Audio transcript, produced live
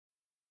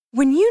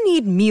When you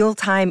need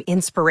mealtime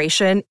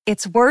inspiration,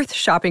 it's worth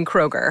shopping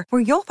Kroger,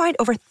 where you'll find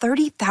over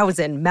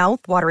 30,000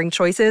 mouth-watering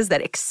choices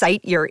that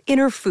excite your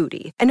inner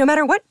foodie. And no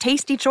matter what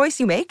tasty choice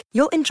you make,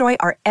 you'll enjoy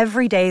our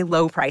everyday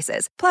low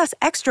prices, plus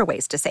extra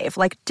ways to save,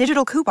 like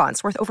digital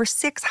coupons worth over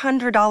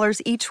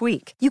 $600 each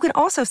week. You can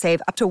also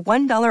save up to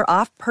 $1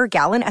 off per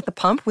gallon at the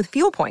pump with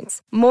fuel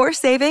points. More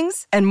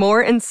savings and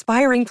more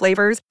inspiring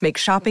flavors make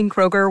shopping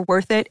Kroger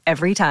worth it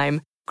every time.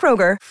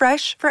 Kroger,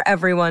 fresh for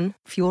everyone.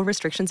 Fuel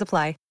restrictions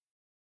apply.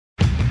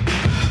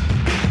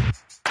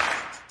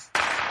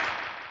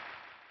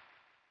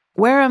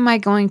 Where am I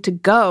going to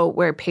go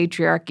where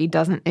patriarchy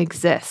doesn't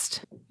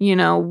exist? You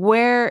know,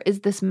 where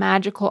is this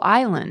magical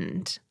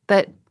island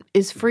that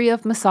is free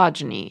of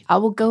misogyny? I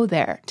will go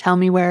there. Tell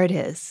me where it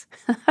is.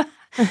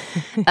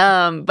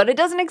 But it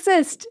doesn't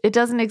exist. It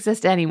doesn't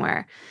exist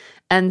anywhere.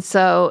 And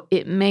so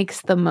it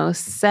makes the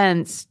most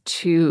sense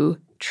to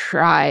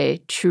try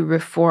to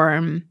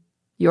reform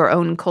your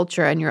own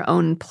culture and your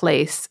own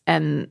place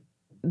and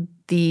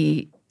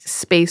the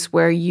space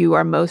where you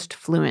are most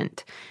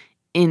fluent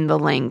in the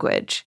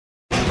language.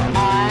 On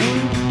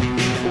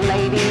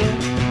Lady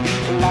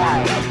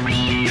Live.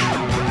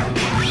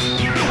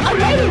 A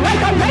lady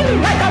like a lady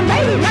like a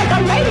lady like a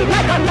lady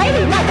like a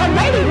lady like a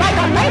lady like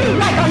a lady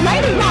like a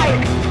lady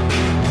like.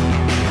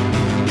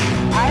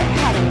 I've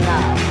had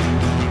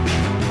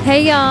enough.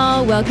 Hey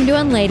y'all, welcome to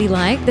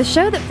Unladylike, the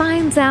show that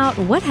finds out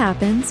what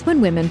happens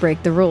when women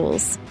break the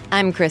rules.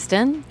 I'm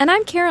Kristen. And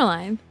I'm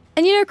Caroline.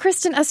 And you know,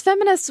 Kristen, as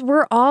feminists,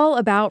 we're all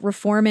about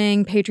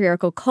reforming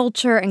patriarchal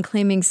culture and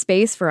claiming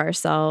space for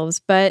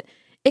ourselves, but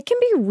it can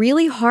be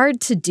really hard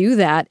to do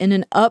that in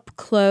an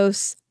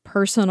up-close,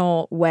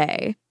 personal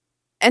way.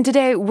 And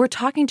today, we're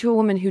talking to a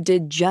woman who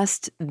did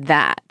just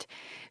that.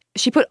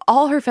 She put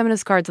all her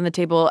feminist cards on the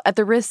table at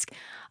the risk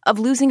of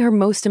losing her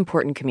most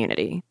important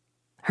community,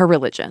 her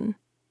religion.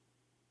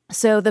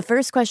 So the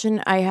first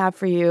question I have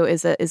for you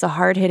is a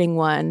hard-hitting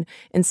one,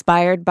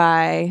 inspired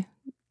by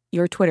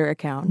your Twitter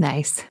account.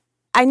 Nice.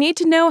 I need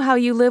to know how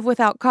you live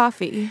without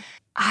coffee.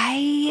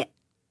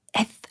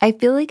 I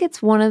feel like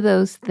it's one of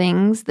those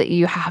things that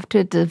you have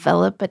to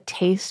develop a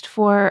taste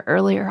for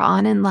earlier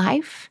on in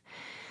life.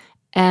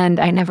 And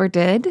I never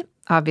did,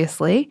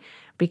 obviously,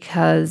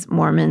 because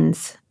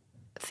Mormons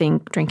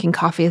think drinking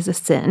coffee is a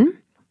sin.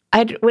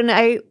 When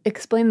I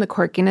explain the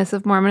quirkiness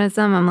of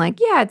Mormonism, I'm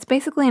like, yeah, it's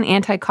basically an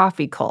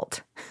anti-coffee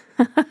cult.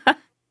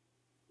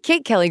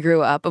 Kate Kelly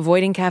grew up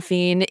avoiding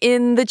caffeine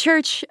in the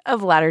Church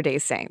of Latter-day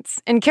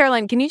Saints. And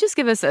Caroline, can you just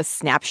give us a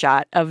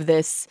snapshot of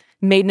this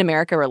Made in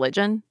America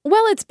religion?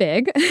 Well, it's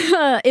big.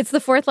 It's the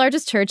fourth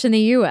largest church in the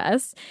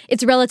U.S.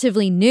 It's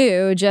relatively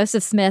new.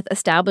 Joseph Smith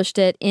established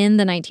it in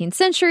the 19th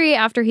century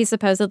after he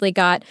supposedly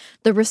got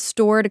the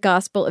restored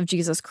gospel of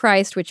Jesus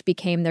Christ, which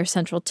became their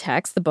central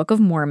text, the Book of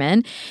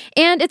Mormon.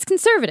 And it's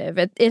conservative.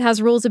 It has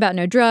rules about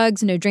no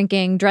drugs, no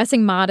drinking,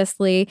 dressing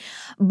modestly.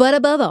 But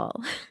above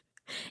all,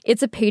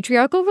 it's a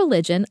patriarchal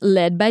religion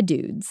led by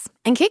dudes.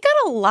 And Kate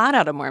got a lot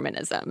out of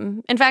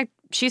Mormonism. In fact,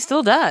 she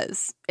still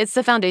does. It's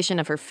the foundation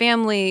of her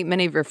family,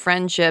 many of her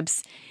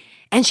friendships.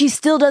 And she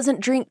still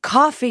doesn't drink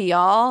coffee,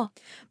 y'all.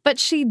 But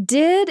she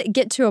did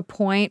get to a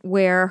point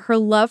where her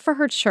love for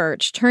her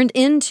church turned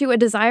into a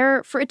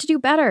desire for it to do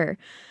better.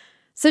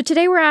 So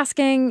today we're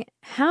asking,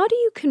 how do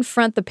you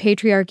confront the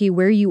patriarchy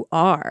where you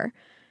are?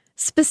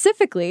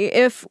 Specifically,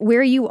 if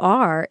where you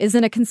are is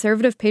in a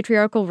conservative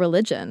patriarchal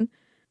religion.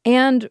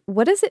 And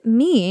what does it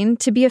mean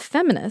to be a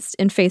feminist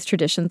in faith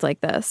traditions like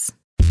this?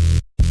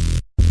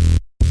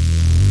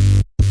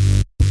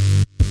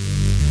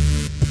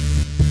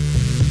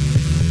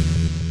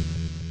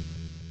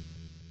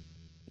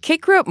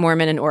 Kate grew up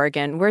Mormon in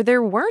Oregon, where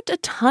there weren't a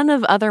ton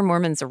of other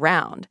Mormons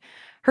around.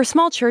 Her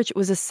small church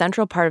was a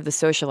central part of the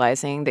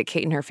socializing that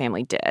Kate and her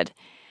family did.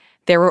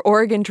 There were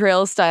Oregon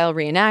Trail-style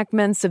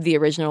reenactments of the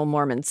original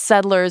Mormon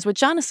settlers,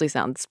 which honestly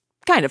sounds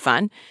kind of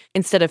fun.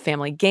 Instead of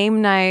family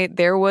game night,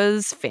 there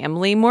was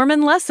family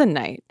Mormon lesson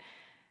night.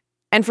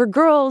 And for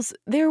girls,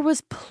 there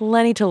was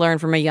plenty to learn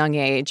from a young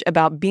age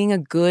about being a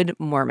good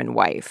Mormon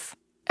wife.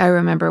 I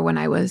remember when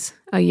I was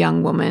a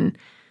young woman,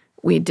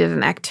 we did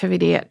an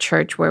activity at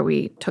church where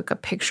we took a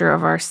picture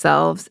of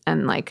ourselves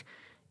and like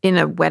in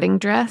a wedding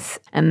dress,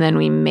 and then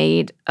we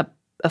made a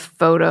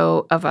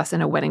photo of us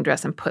in a wedding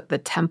dress and put the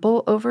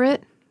temple over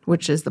it,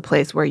 which is the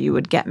place where you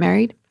would get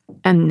married.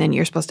 And then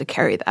you're supposed to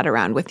carry that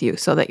around with you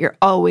so that you're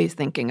always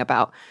thinking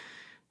about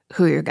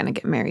who you're going to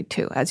get married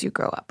to as you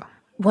grow up.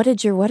 What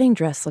did your wedding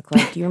dress look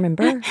like? Do you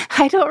remember?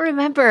 I don't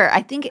remember.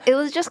 I think it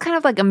was just kind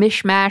of like a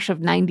mishmash of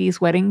 90s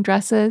wedding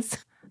dresses.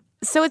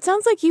 So it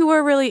sounds like you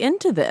were really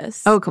into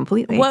this. Oh,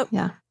 completely.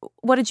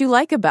 What did you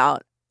like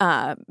about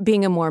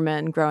being a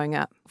Mormon growing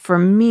up? For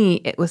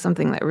me, it was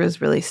something that was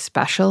really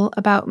special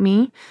about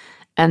me.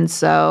 And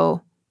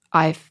so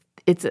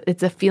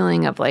it's a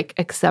feeling of like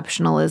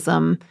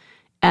exceptionalism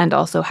and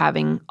also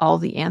having all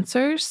the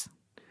answers.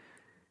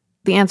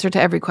 The answer to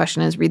every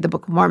question is read the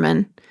Book of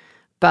Mormon,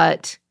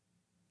 but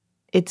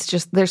it's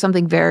just there's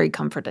something very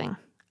comforting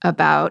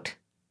about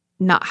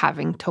not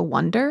having to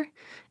wonder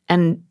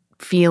and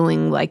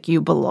feeling like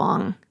you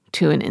belong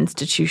to an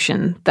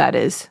institution that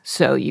is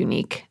so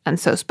unique and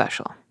so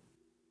special.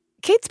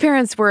 Kate's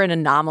parents were an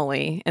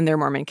anomaly in their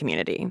Mormon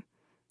community.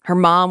 Her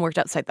mom worked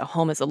outside the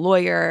home as a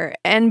lawyer,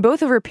 and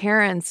both of her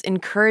parents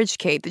encouraged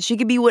Kate that she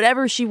could be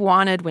whatever she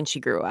wanted when she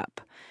grew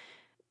up.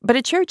 But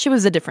at church, it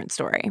was a different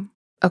story.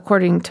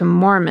 According to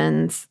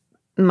Mormons,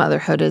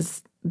 motherhood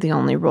is the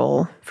only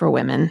role for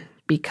women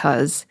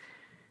because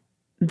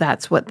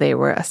that's what they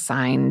were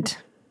assigned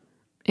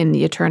in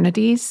the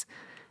eternities.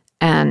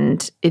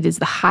 And it is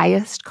the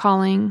highest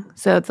calling.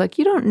 So it's like,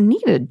 you don't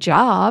need a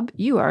job.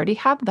 You already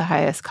have the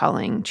highest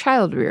calling,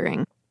 child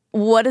rearing.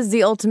 What is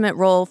the ultimate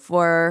role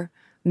for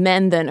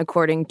men then,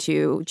 according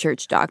to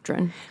church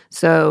doctrine?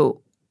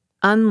 So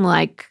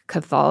unlike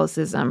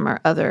Catholicism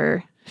or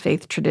other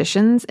faith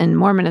traditions, in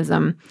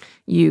Mormonism,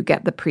 you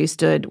get the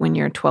priesthood when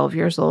you're 12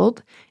 years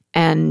old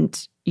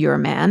and you're a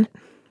man.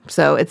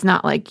 So it's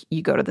not like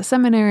you go to the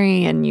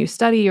seminary and you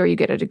study or you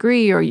get a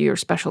degree or your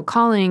special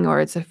calling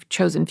or it's a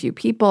chosen few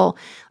people.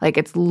 Like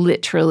it's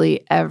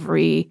literally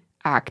every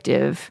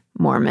active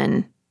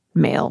Mormon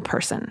male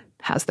person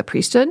has the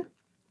priesthood,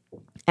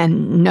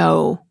 and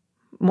no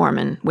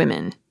Mormon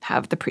women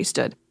have the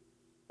priesthood.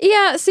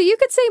 Yeah, so you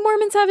could say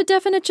Mormons have a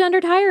definite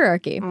gendered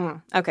hierarchy.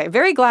 Okay,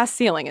 very glass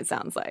ceiling, it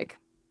sounds like.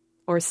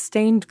 Or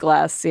stained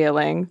glass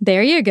ceiling.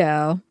 There you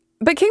go.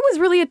 But Kate was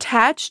really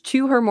attached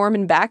to her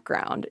Mormon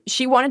background.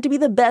 She wanted to be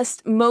the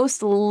best,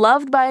 most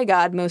loved by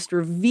God, most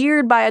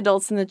revered by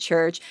adults in the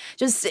church,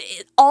 just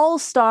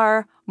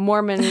all-star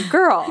Mormon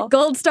girl.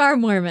 Gold Star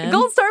Mormon.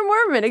 Gold Star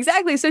Mormon,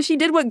 exactly. So she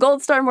did what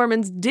Gold Star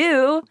Mormons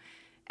do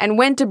and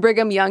went to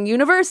Brigham Young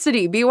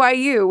University,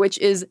 BYU, which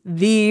is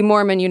the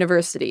Mormon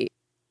university.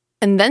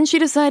 And then she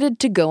decided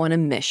to go on a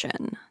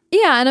mission.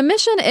 Yeah, and a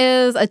mission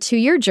is a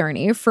 2-year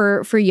journey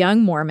for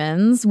young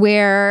Mormons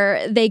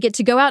where they get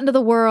to go out into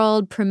the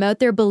world, promote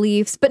their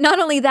beliefs, but not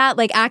only that,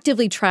 like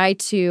actively try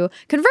to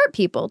convert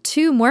people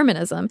to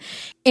Mormonism.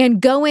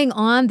 And going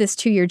on this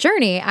 2-year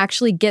journey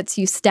actually gets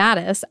you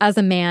status as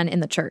a man in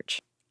the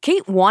church.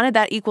 Kate wanted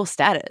that equal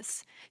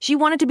status. She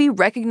wanted to be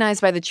recognized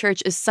by the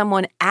church as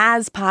someone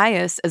as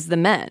pious as the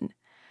men.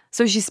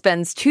 So she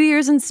spends 2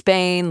 years in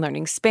Spain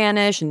learning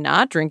Spanish,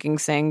 not drinking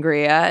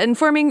sangria, and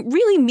forming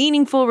really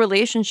meaningful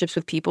relationships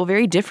with people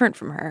very different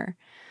from her.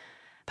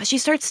 But she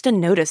starts to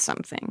notice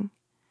something.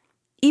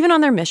 Even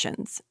on their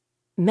missions,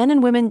 men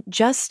and women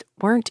just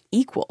weren't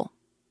equal.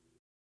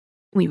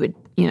 We would,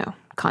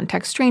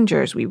 contact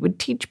strangers. We would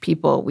teach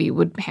people. We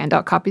would hand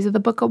out copies of the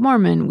Book of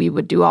Mormon. We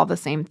would do all the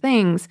same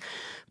things.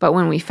 But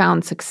when we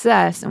found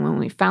success and when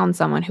we found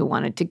someone who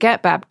wanted to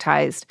get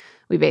baptized,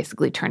 we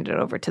basically turned it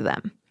over to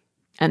them.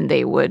 And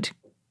they would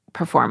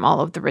perform all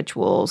of the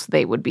rituals.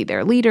 They would be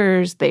their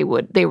leaders. They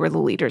were the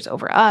leaders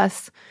over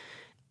us.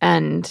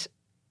 And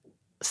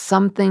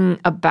something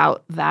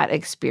about that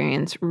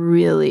experience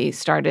really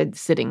started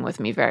sitting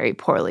with me very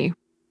poorly.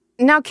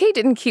 Now, Kate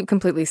didn't keep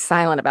completely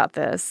silent about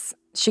this.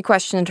 She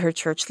questioned her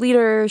church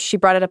leaders. She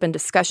brought it up in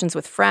discussions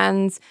with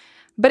friends.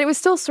 But it was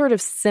still sort of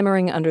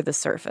simmering under the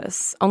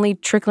surface, only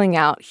trickling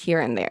out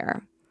here and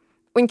there.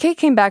 When Kate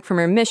came back from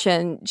her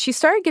mission, she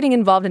started getting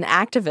involved in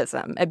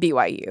activism at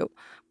BYU.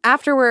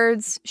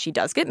 Afterwards, she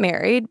does get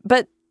married,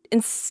 but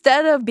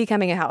instead of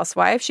becoming a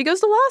housewife, she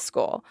goes to law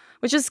school,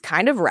 which is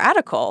kind of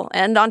radical.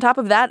 And on top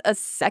of that, a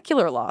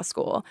secular law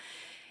school.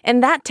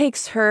 And that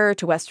takes her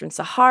to Western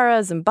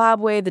Sahara,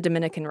 Zimbabwe, the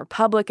Dominican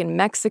Republic, and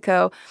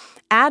Mexico,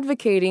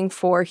 advocating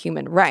for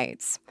human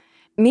rights.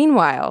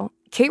 Meanwhile,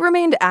 Kate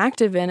remained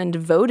active in and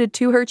devoted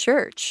to her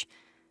church.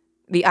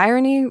 The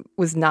irony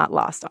was not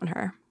lost on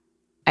her.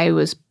 I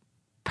was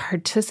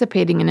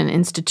participating in an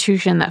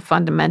institution that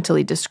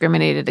fundamentally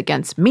discriminated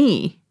against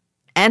me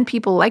and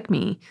people like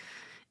me.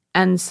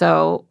 And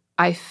so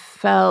I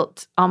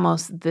felt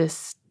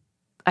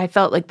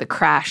like the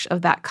crash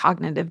of that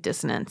cognitive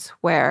dissonance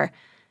where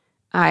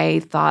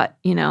I thought,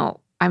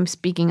 I'm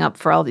speaking up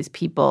for all these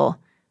people.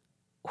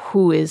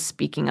 Who is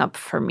speaking up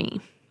for me?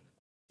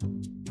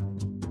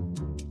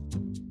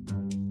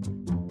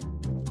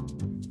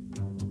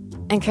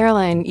 And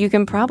Caroline, you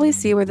can probably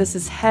see where this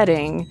is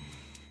heading.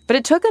 But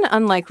it took an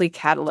unlikely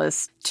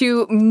catalyst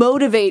to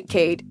motivate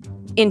Kate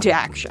into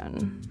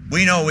action.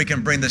 We know we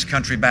can bring this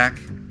country back.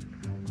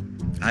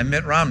 I'm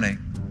Mitt Romney.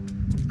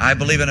 I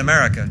believe in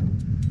America,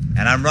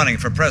 and I'm running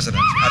for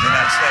president of the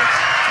United States.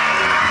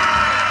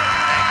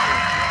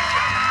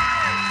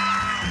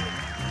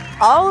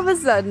 All of a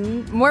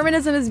sudden,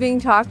 Mormonism is being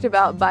talked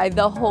about by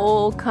the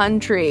whole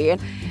country.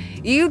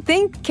 You'd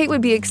think Kate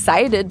would be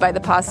excited by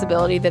the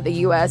possibility that the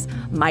U.S.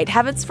 might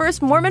have its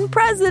first Mormon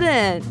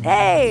president.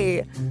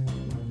 Hey!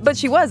 But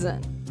she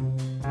wasn't.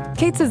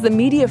 Kate says the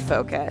media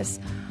focus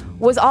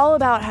was all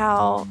about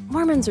how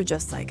Mormons are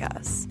just like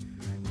us.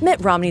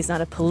 Mitt Romney's not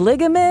a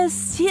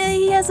polygamist.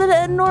 He has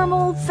a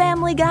normal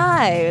family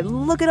guy.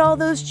 Look at all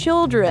those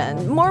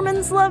children.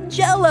 Mormons love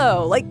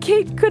Jell-O. Like,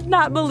 Kate could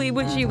not believe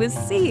what she was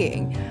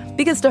seeing.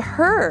 Because to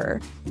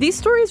her, these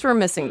stories were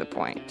missing the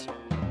point.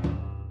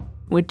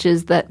 Which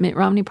is that Mitt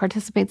Romney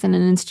participates in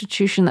an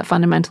institution that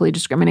fundamentally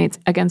discriminates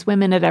against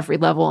women at every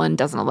level and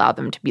doesn't allow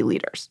them to be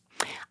leaders.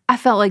 I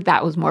felt like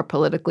that was more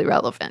politically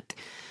relevant.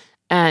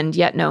 And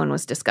yet no one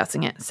was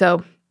discussing it.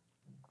 So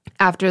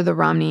after the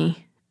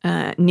Romney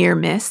near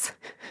miss,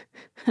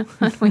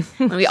 when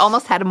we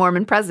almost had a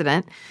Mormon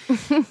president,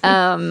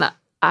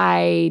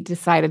 I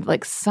decided,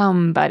 like,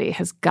 somebody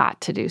has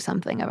got to do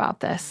something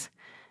about this.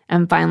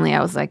 And finally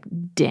I was like,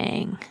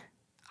 dang,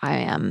 I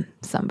am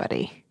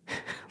somebody.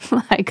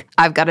 Like,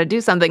 I've got to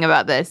do something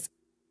about this.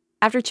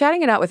 After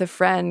chatting it out with a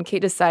friend,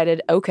 Kate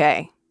decided,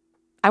 okay,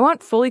 I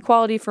want full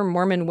equality for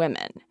Mormon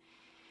women.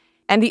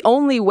 And the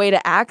only way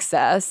to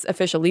access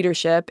official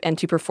leadership and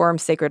to perform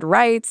sacred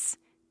rites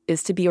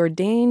is to be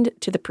ordained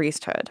to the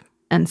priesthood.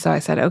 And so I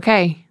said,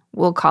 okay,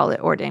 we'll call it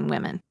ordained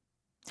women.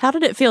 How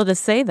did it feel to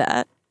say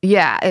that?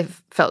 Yeah, it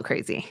felt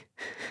crazy.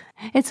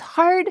 It's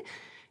hard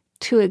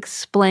to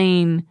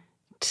explain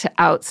to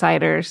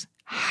outsiders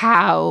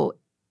how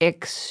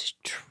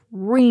extremely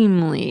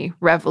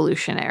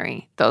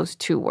revolutionary those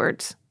two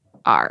words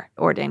are,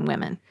 ordained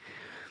women.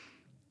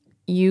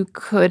 You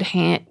could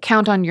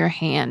count on your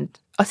hand,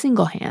 a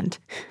single hand,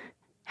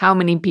 how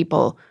many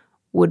people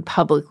would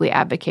publicly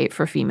advocate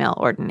for female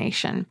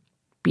ordination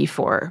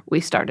before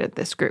we started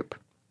this group.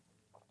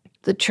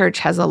 The church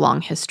has a long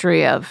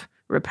history of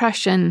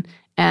repression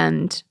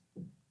and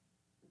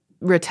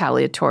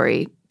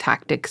retaliatory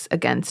tactics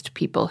against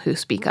people who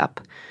speak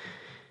up.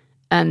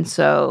 And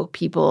so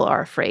people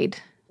are afraid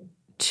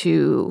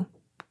to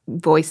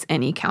voice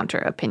any counter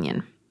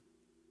opinion.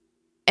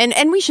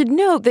 And we should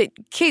note that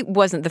Kate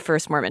wasn't the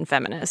first Mormon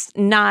feminist,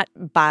 not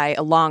by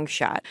a long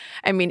shot.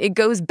 I mean, it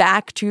goes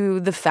back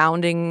to the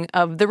founding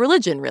of the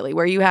religion, really,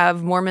 where you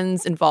have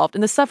Mormons involved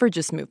in the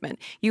suffragist movement.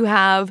 You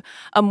have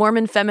a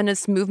Mormon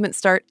feminist movement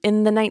start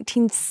in the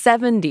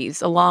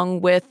 1970s,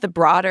 along with the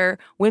broader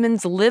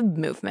women's lib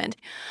movement.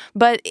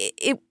 But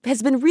it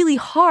has been really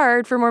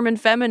hard for Mormon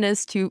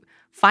feminists to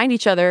find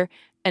each other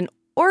and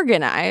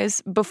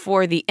organize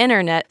before the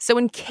internet. So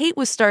when Kate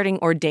was starting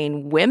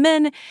Ordained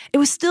Women, it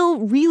was still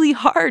really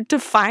hard to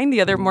find the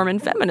other Mormon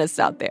feminists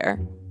out there.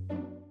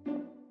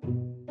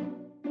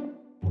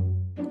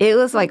 It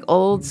was like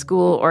old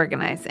school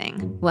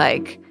organizing,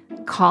 like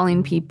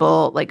calling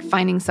people, like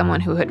finding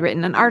someone who had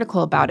written an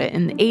article about it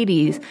in the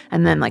 80s,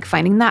 and then like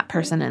finding that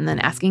person and then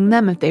asking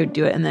them if they would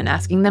do it, and then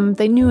asking them if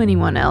they knew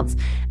anyone else.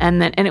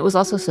 And it was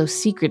also so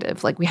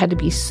secretive. Like, we had to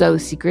be so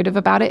secretive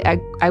about it.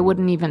 I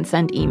wouldn't even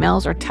send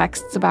emails or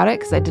texts about it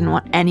because I didn't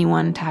want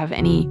anyone to have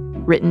any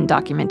written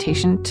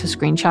documentation to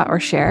screenshot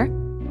or share.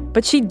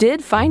 But she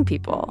did find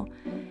people.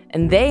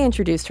 And they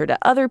introduced her to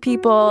other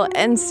people,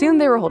 and soon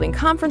they were holding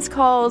conference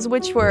calls,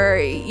 which were,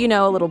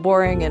 a little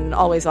boring and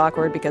always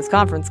awkward because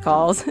conference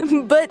calls,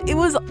 but it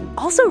was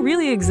also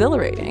really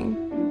exhilarating.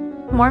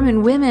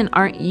 Mormon women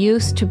aren't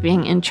used to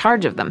being in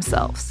charge of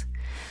themselves.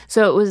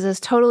 So it was this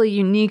totally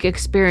unique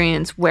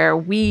experience where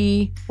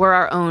we were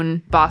our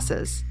own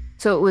bosses.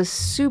 So it was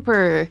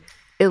super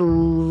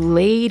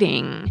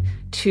elating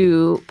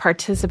to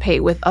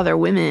participate with other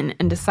women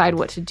and decide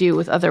what to do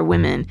with other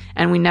women,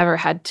 and we never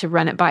had to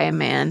run it by a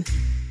man.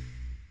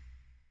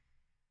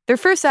 Their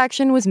first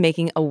action was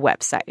making a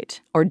website,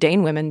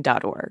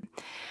 ordainedwomen.org.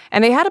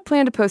 And they had a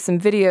plan to post some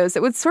videos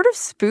that would sort of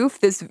spoof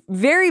this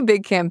very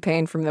big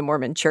campaign from the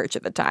Mormon Church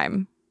at the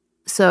time.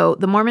 So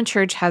the Mormon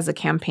Church has a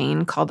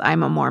campaign called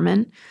I'm a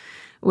Mormon,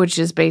 which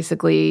is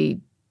basically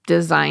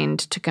designed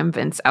to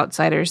convince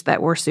outsiders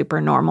that we're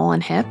super normal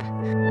and hip.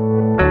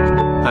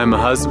 I'm a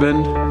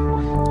husband.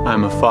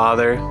 I'm a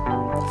father,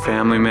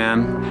 family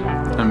man.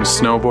 I'm a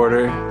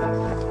snowboarder.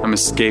 I'm a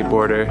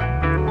skateboarder.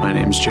 My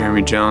name's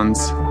Jeremy Jones,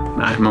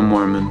 and I'm a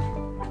Mormon.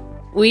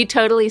 We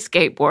totally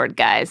skateboard,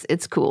 guys.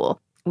 It's cool.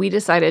 We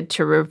decided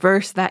to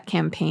reverse that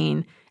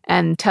campaign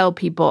and tell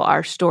people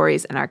our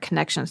stories and our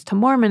connections to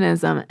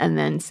Mormonism, and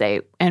then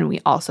say, and we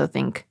also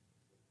think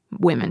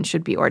women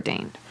should be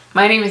ordained.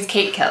 My name is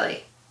Kate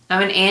Kelly.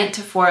 I'm an aunt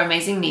to 4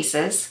 amazing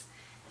nieces.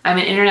 I'm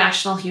an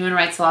international human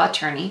rights law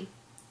attorney.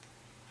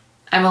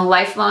 I'm a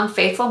lifelong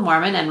faithful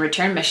Mormon and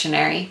returned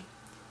missionary,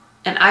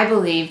 and I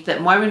believe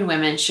that Mormon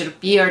women should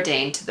be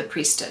ordained to the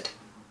priesthood.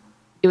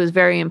 It was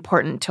very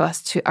important to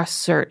us to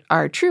assert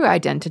our true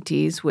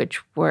identities, which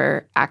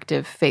were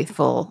active,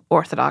 faithful,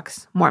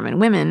 Orthodox Mormon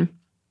women,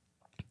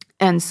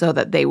 and so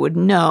that they would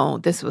know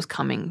this was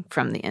coming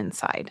from the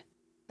inside.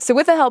 So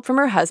with the help from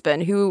her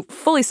husband, who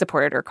fully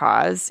supported her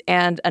cause,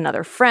 and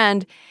another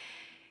friend,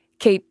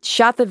 Kate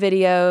shot the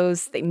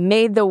videos, they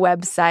made the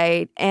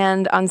website,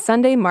 and on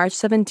Sunday, March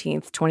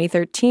 17th,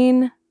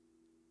 2013,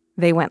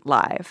 they went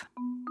live.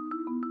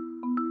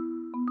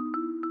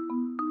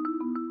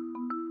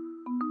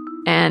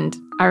 And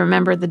I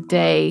remember the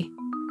day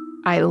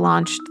I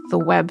launched the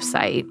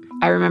website.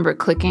 I remember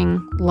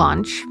clicking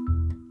launch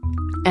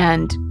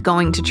and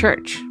going to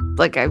church.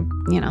 Like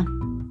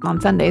on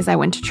Sundays I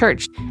went to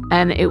church.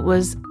 And it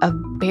was a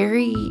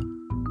very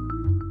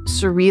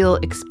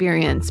surreal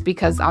experience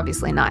because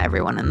obviously not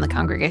everyone in the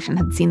congregation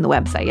had seen the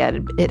website yet.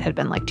 It had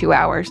been like 2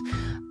 hours.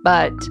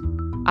 But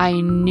I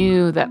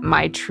knew that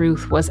my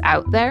truth was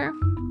out there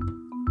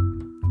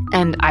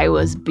and I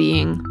was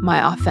being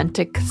my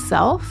authentic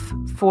self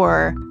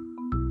for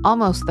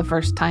almost the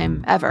first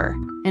time ever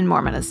in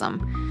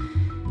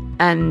Mormonism.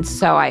 And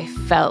so I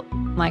felt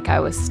like I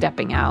was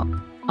stepping out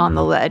on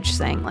the ledge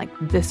saying, like,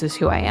 this is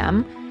who I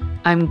am.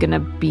 I'm going to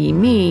be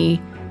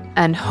me,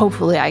 and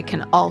hopefully I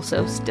can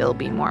also still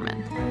be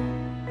Mormon.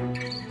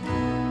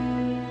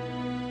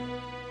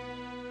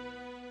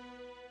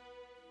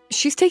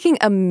 She's taking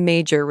a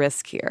major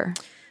risk here.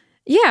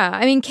 Yeah,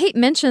 I mean, Kate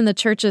mentioned the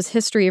church's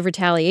history of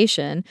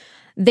retaliation.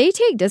 They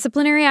take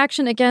disciplinary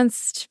action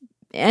against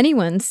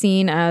anyone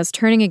seen as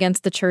turning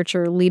against the church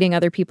or leading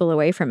other people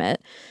away from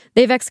it.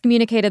 They've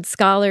excommunicated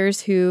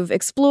scholars who've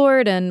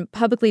explored and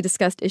publicly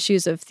discussed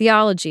issues of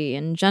theology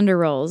and gender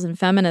roles and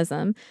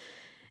feminism.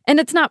 And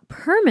it's not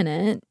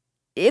permanent.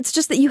 It's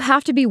just that you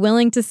have to be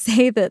willing to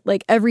say that,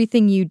 like,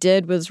 everything you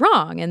did was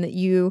wrong and that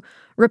you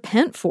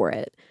repent for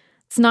it.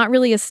 It's not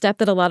really a step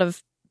that a lot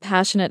of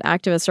passionate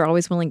activists are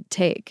always willing to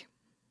take.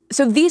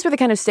 So these were the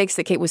kind of stakes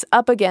that Kate was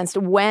up against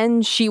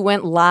when she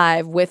went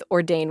live with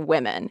ordained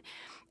women.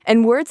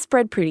 And word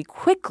spread pretty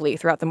quickly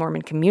throughout the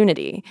Mormon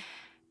community.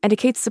 And to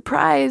Kate's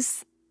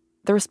surprise,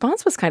 the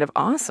response was kind of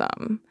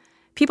awesome.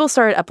 People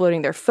started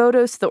uploading their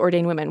photos to the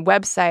Ordained Women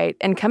website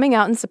and coming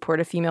out in support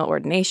of female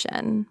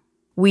ordination.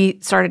 We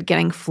started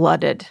getting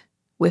flooded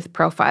with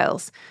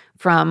profiles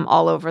from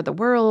all over the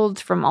world,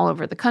 from all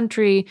over the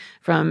country,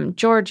 from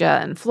Georgia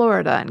and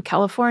Florida and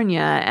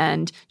California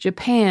and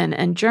Japan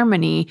and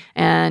Germany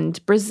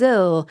and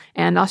Brazil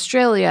and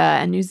Australia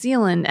and New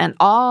Zealand, and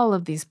all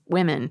of these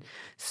women.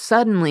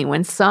 Suddenly,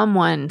 when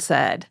someone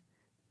said,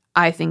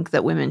 I think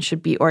that women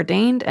should be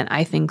ordained and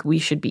I think we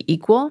should be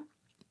equal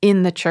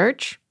in the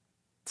church,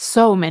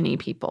 so many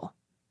people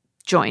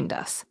joined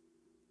us.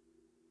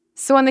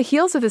 So on the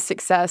heels of this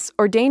success,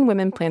 ordained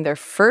women planned their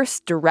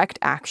first direct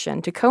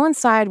action to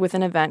coincide with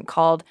an event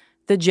called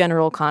the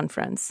General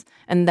Conference.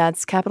 And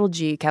that's capital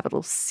G,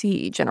 capital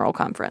C, General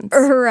Conference.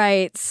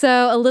 Right.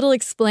 So a little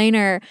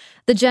explainer.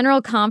 The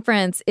General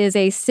Conference is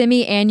a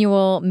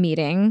semi-annual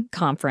meeting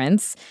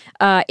conference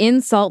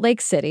in Salt Lake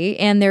City.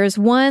 And there's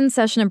one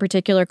session in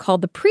particular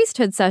called the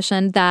Priesthood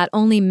Session that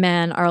only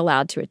men are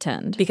allowed to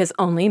attend. Because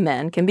only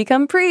men can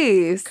become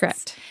priests.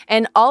 Correct.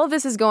 And all of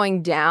this is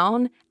going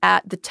down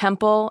at the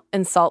temple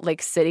in Salt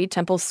Lake City,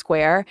 Temple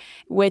Square,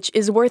 which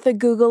is worth a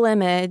Google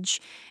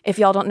image if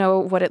y'all don't know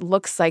what it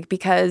looks like,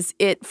 because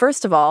it,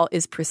 first of all,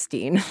 is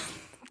pristine.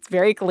 It's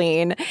very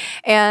clean.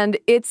 And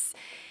it's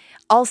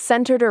all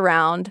centered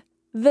around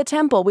the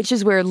temple, which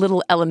is where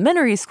little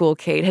elementary school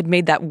Kate had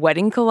made that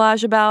wedding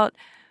collage about.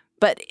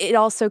 But it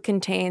also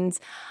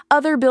contains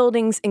other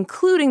buildings,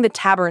 including the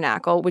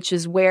tabernacle, which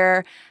is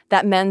where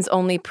that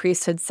men's-only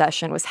priesthood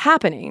session was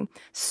happening.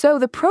 So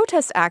the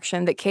protest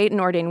action that Kate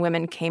and ordained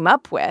women came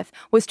up with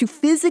was to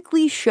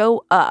physically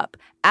show up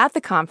at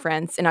the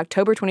conference in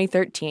October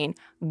 2013,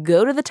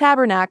 go to the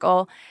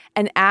tabernacle,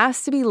 and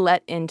ask to be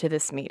let into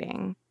this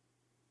meeting.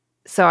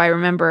 So I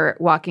remember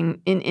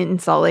walking in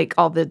Salt Lake.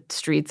 All the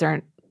streets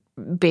are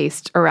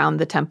based around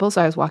the temple.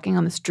 So I was walking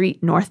on the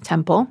street, North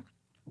Temple,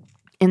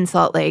 in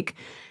Salt Lake,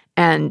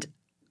 and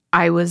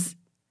I was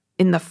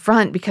in the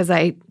front because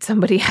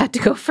somebody had to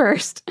go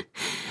first.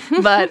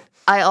 But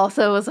I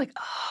also was like,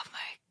 oh my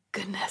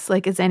goodness,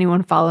 like, is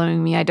anyone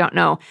following me? I don't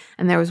know.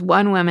 And there was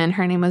one woman,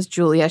 her name was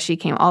Julia. She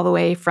came all the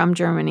way from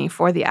Germany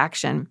for the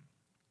action.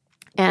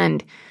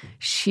 And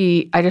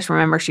I just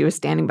remember she was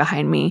standing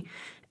behind me.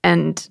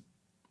 And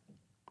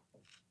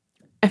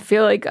I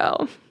feel like,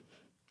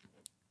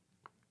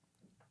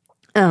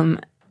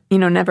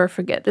 never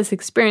forget this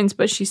experience,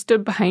 but she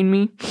stood behind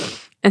me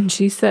and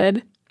she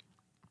said,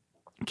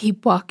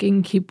 keep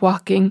walking, keep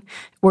walking.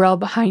 We're all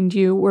behind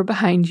you. We're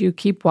behind you.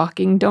 Keep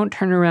walking. Don't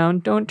turn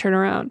around. Don't turn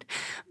around.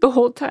 The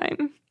whole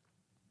time.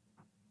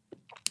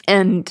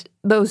 And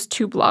those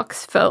 2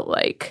 blocks felt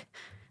like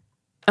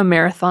a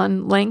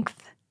marathon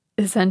length,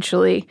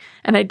 essentially.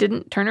 And I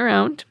didn't turn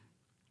around.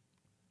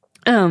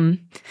 And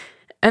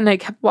I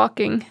kept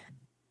walking.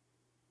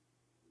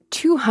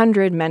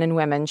 200 men and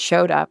women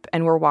showed up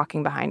and were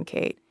walking behind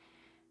Kate.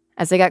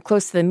 As they got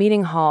close to the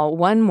meeting hall,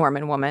 one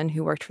Mormon woman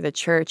who worked for the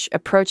church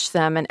approached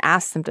them and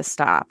asked them to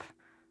stop.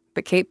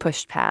 But Kate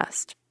pushed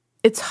past.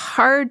 It's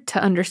hard to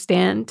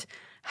understand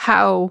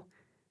how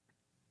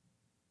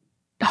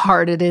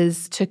hard it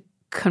is to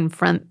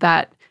confront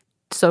that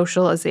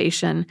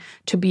socialization,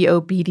 to be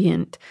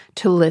obedient,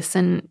 to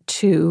listen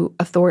to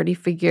authority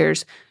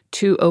figures,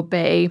 to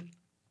obey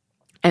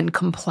and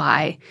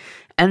comply.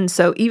 And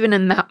so even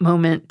in that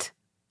moment,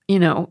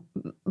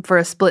 for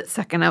a split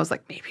second, I was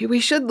like, maybe we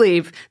should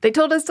leave. They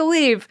told us to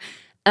leave.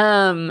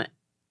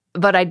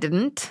 But I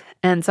didn't.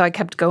 And so I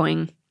kept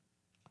going.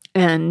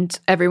 And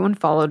everyone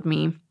followed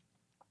me.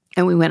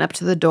 And we went up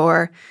to the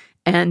door.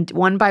 And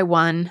one by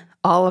one,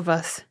 all of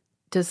us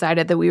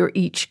decided that we were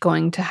each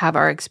going to have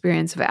our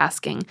experience of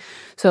asking.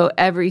 So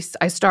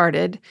I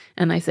started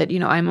and I said,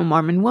 I'm a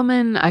Mormon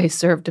woman. I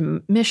served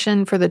a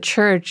mission for the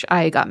church.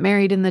 I got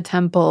married in the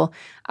temple.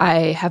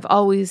 I have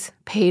always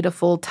paid a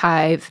full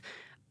tithe.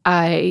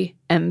 I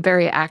am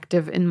very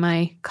active in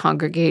my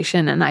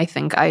congregation, and I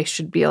think I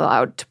should be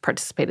allowed to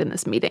participate in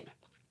this meeting.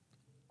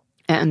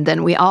 And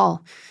then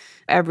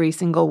every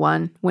single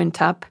one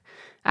went up,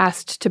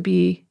 asked to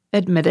be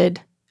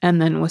admitted,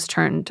 and then was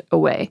turned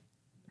away.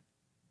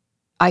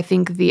 I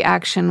think the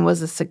action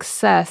was a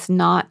success,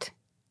 not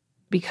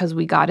because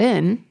we got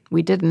in,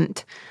 we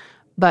didn't,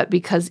 but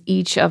because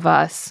each of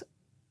us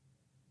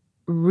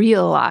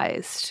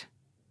realized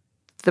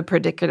the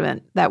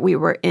predicament that we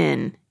were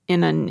in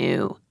a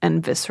new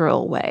and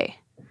visceral way,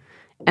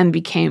 and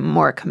became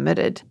more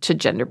committed to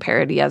gender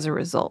parity as a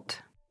result.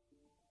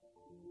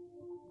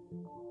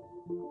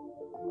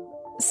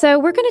 So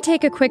we're going to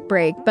take a quick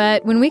break,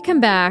 but when we come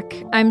back,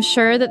 I'm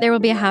sure that there will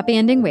be a happy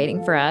ending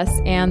waiting for us,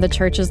 and the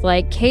church is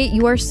like, Kate,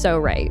 you are so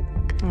right.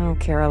 Oh,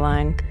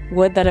 Caroline,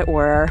 would that it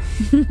were.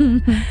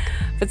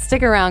 But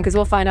stick around, because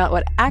we'll find out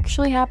what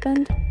actually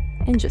happened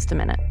in just a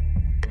minute.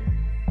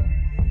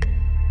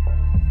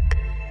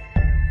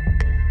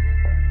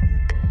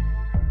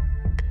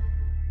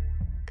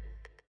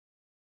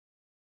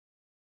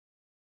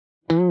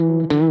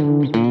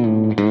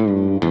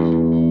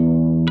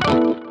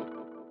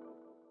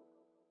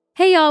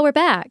 Hey, y'all, we're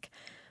back.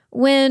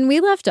 When we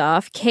left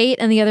off, Kate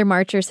and the other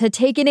marchers had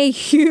taken a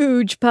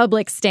huge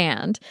public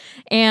stand.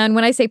 And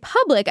when I say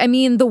public, I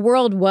mean the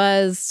world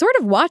was sort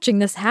of watching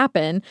this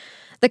happen.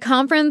 The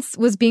conference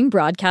was being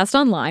broadcast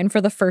online for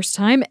the first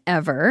time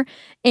ever,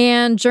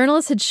 and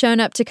journalists had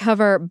shown up to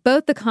cover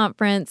both the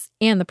conference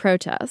and the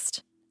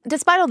protest.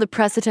 Despite all the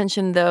press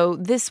attention, though,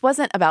 this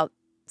wasn't about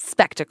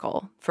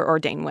spectacle for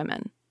ordained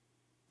women.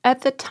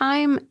 At the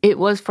time, it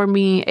was for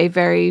me a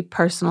very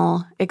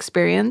personal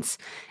experience,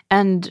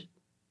 and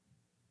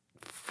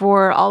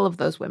for all of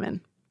those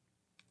women,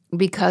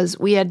 because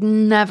we had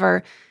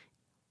never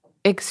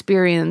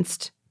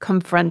experienced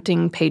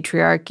confronting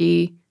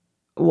patriarchy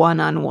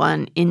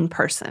one-on-one in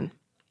person.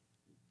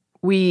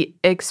 We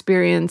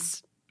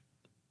experience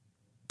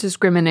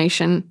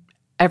discrimination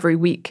every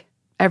week,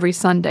 every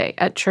Sunday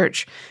at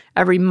church,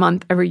 every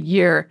month, every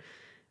year,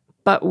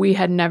 but we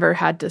had never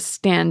had to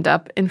stand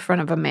up in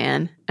front of a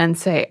man and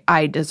say,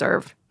 I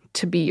deserve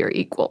to be your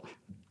equal.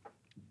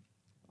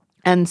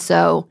 And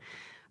so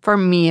for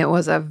me, it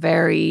was a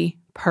very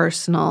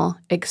personal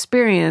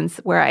experience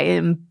where I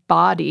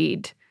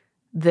embodied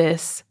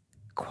this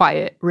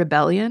quiet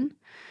rebellion.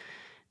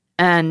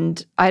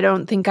 And I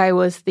don't think I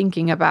was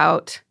thinking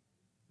about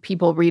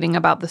people reading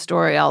about the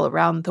story all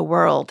around the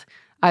world.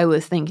 I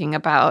was thinking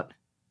about,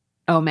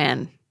 oh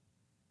man,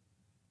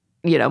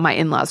 my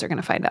in-laws are going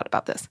to find out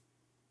about this.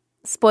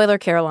 Spoiler,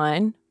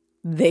 Caroline,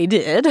 they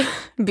did,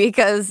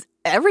 because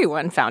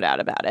everyone found out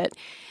about it.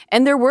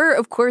 And there were,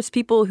 of course,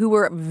 people who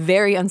were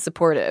very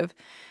unsupportive.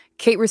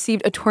 Kate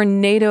received a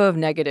tornado of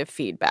negative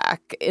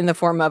feedback in the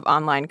form of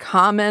online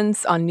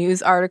comments on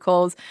news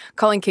articles,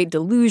 calling Kate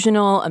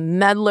delusional, a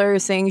meddler,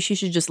 saying she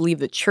should just leave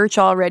the church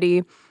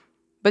already.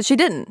 But she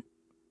didn't.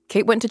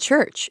 Kate went to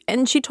church,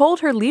 and she told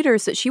her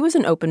leaders that she was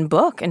an open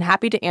book and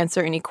happy to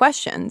answer any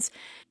questions.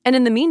 And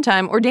in the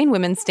meantime, ordained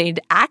women stayed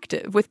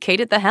active with Kate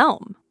at the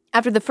helm.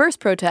 After the first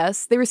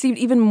protests, they received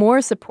even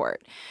more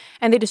support,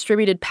 and they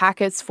distributed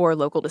packets for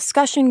local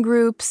discussion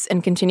groups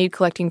and continued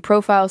collecting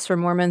profiles for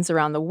Mormons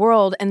around the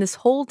world. And this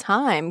whole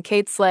time,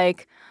 Kate's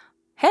like,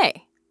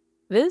 hey,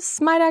 this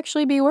might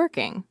actually be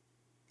working.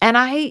 And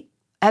I,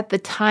 at the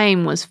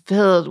time, was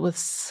filled with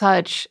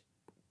such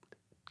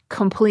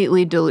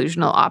completely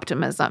delusional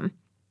optimism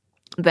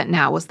that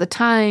now was the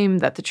time,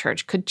 that the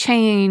church could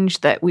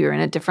change, that we were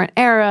in a different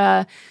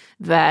era,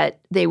 that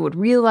they would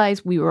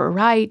realize we were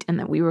right and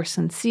that we were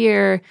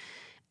sincere.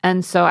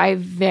 And so I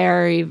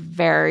very,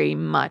 very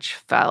much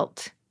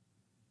felt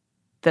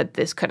that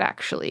this could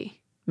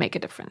actually make a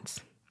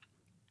difference.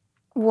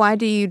 Why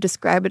do you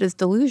describe it as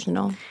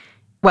delusional?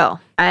 Well,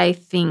 I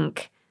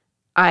think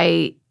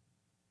I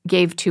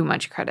gave too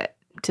much credit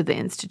to the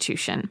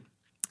institution,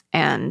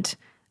 and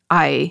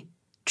I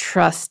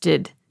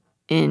trusted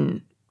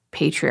in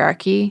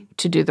patriarchy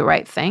to do the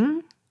right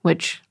thing,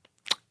 which,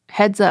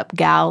 heads up,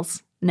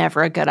 gals,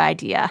 never a good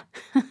idea.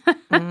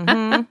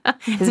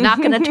 It's not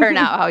going to turn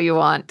out how you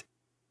want.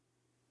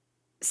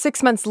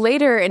 6 months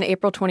later, in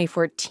April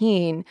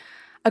 2014,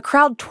 a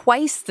crowd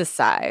twice the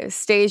size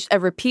staged a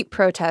repeat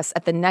protest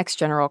at the next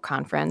general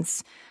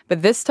conference.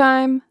 But this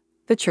time,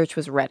 the church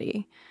was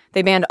ready.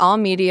 They banned all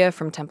media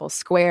from Temple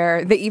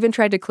Square. They even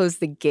tried to close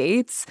the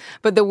gates,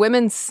 but the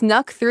women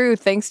snuck through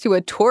thanks to a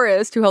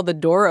tourist who held the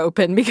door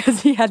open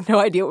because he had no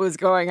idea what was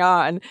going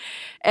on.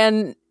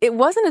 And it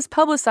wasn't as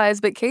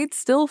publicized, but Kate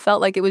still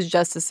felt like it was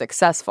just as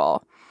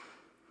successful.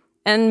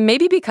 And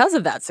maybe because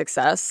of that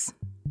success,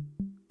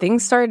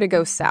 things started to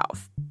go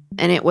south.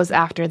 And it was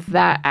after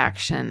that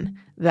action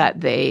that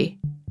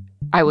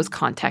I was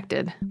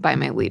contacted by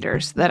my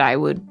leaders that I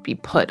would be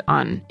put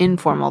on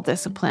informal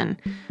discipline,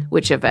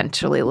 which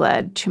eventually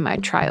led to my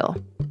trial.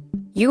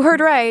 You heard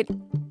right,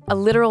 a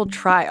literal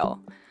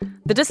trial.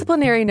 The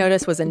disciplinary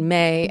notice was in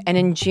May, and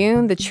in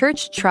June, the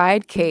church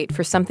tried Kate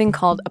for something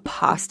called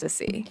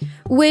apostasy.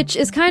 Which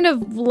is kind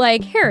of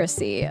like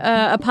heresy.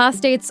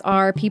 Apostates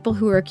are people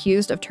who are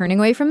accused of turning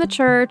away from the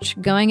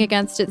church, going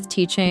against its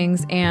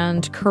teachings,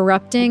 and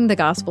corrupting the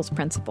gospel's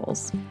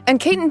principles. And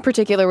Kate in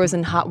particular was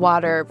in hot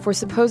water for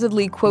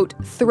supposedly, quote,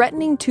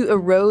 threatening to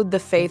erode the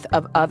faith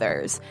of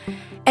others.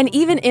 And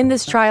even in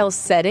this trial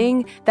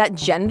setting, that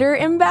gender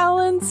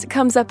imbalance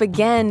comes up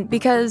again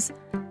because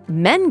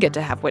men get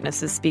to have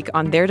witnesses speak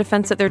on their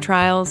defense at their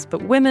trials,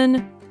 but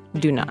women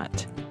do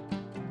not.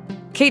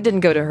 Kate didn't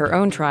go to her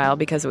own trial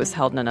because it was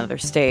held in another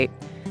state,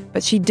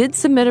 but she did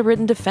submit a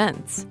written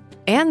defense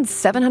and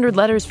 700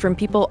 letters from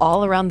people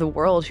all around the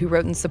world who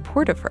wrote in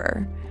support of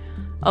her,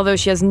 although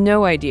she has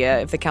no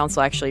idea if the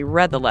council actually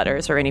read the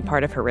letters or any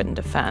part of her written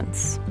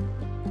defense.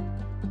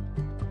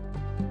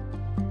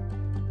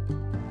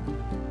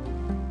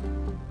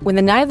 When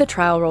the night of the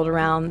trial rolled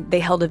around,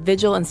 they held a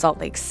vigil in Salt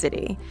Lake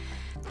City,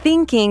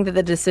 thinking that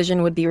the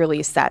decision would be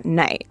released that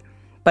night,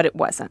 but it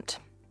wasn't.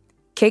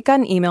 Kate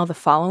got an email the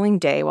following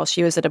day while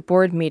she was at a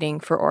board meeting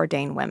for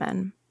ordained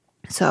women.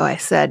 So I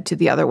said to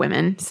the other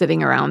women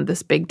sitting around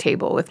this big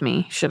table with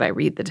me, should I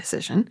read the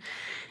decision?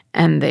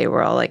 And they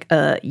were all like,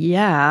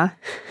 yeah.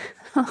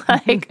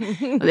 Like,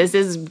 this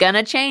is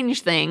gonna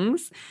change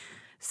things.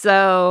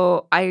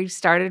 So I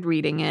started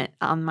reading it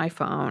on my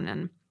phone,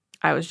 and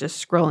I was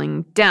just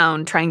scrolling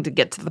down, trying to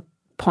get to the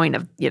point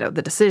of,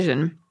 the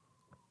decision.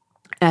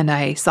 And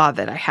I saw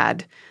that I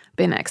had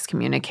been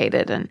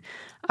excommunicated, and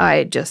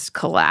I just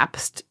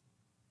collapsed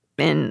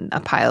in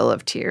a pile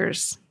of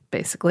tears,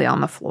 basically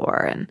on the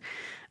floor. And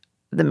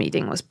the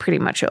meeting was pretty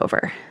much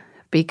over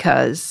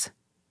because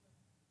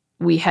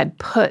we had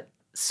put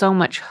so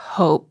much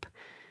hope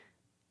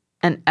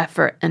and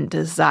effort and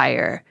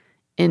desire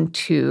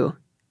into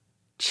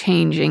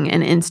changing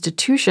an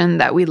institution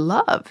that we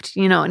loved,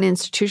 an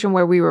institution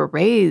where we were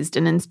raised,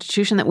 an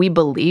institution that we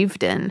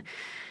believed in.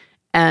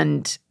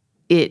 And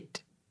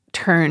it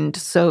turned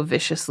so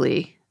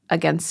viciously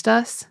against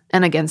us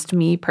and against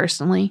me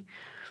personally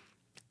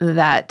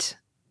that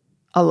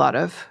a lot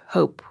of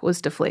hope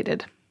was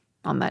deflated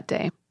on that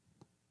day.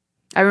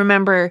 I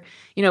remember,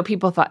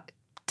 people thought,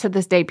 to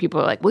this day,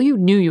 people are like, well, you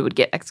knew you would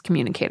get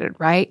excommunicated,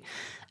 right?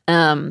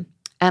 And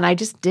I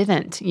just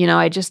didn't.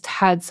 I just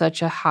had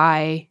such a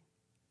high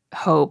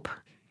hope.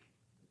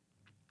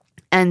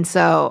 And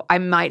so I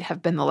might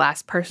have been the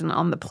last person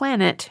on the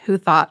planet who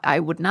thought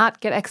I would not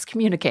get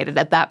excommunicated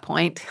at that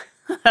point.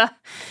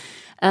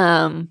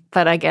 But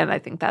again, I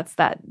think that's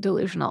that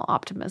delusional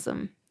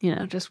optimism,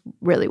 just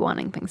really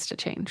wanting things to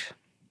change.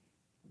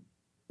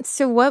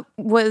 So what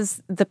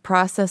was the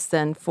process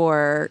then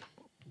for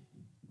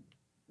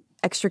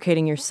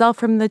extricating yourself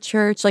from the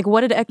church? Like,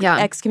 what did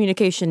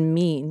excommunication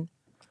mean?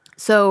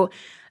 So,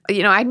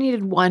 I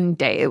needed one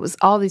day. It was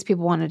all these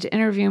people wanted to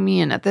interview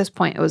me, and at this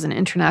point, it was an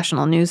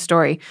international news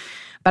story.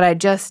 But I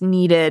just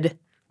needed,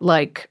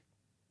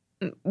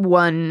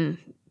 one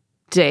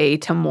day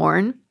to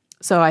mourn.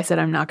 So I said,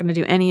 I'm not going to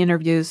do any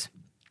interviews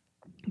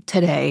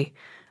today.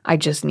 I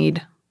just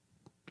need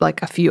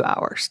a few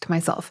hours to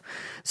myself.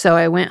 So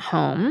I went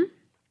home,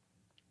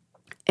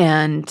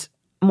 and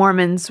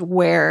Mormons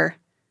wear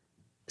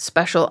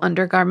special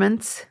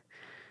undergarments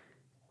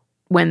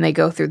when they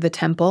go through the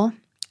temple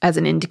as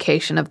an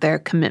indication of their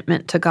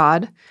commitment to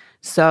God.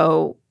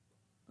 So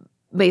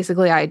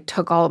basically I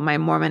took all of my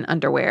Mormon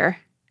underwear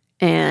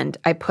and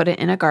I put it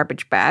in a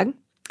garbage bag.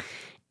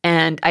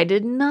 And I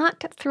did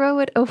not throw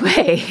it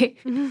away.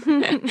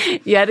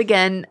 Yet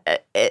again,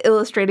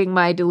 illustrating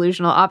my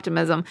delusional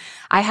optimism.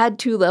 I had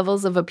 2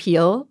 levels of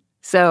appeal.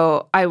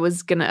 So I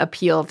was going to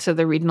appeal to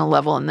the regional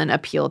level and then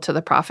appeal to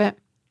the prophet.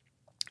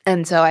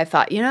 And so I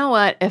thought, you know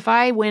what? If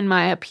I win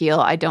my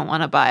appeal, I don't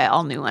want to buy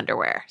all new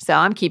underwear. So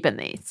I'm keeping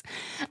these.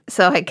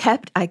 So I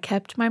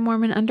kept my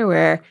Mormon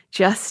underwear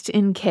just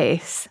in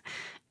case.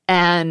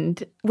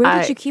 And where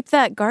did you keep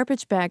that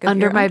garbage bag?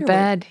 Under my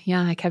bed.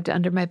 Yeah, I kept it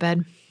under my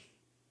bed.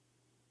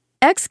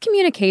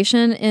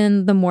 Excommunication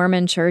in the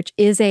Mormon church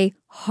is a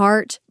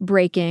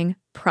heartbreaking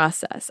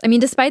process. I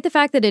mean, despite the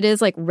fact that it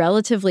is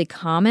relatively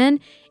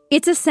common,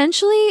 it's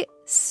essentially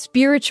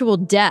spiritual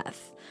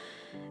death.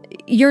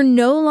 You're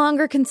no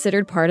longer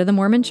considered part of the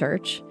Mormon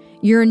church.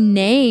 Your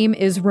name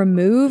is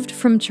removed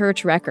from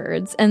church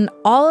records, and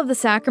all of the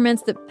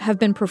sacraments that have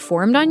been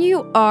performed on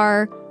you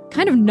are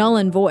kind of null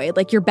and void,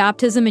 like your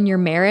baptism and your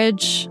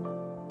marriage.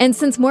 And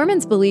since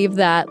Mormons believe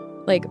that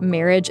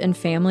marriage and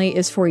family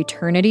is for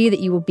eternity, that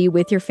you will be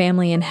with your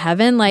family in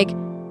heaven,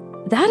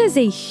 that is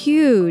a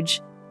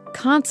huge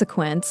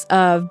consequence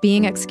of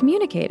being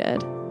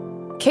excommunicated.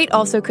 Kate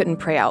also couldn't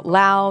pray out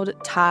loud,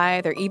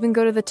 tithe, or even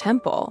go to the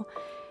temple.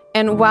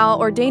 And while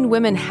ordained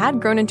women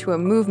had grown into a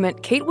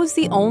movement, Kate was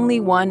the only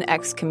one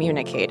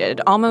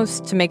excommunicated,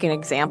 almost to make an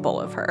example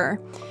of her.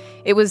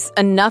 It was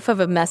enough of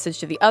a message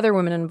to the other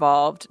women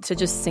involved to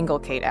just single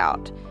Kate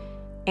out.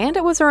 And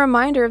it was a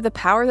reminder of the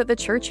power that the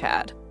church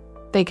had.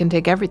 They can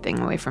take everything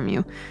away from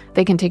you.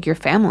 They can take your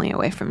family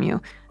away from you.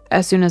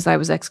 as soon as I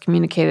was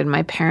excommunicated,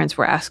 my parents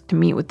were asked to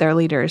meet with their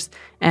leaders,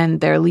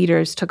 and their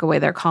leaders took away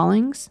their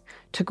callings,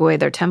 took away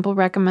their temple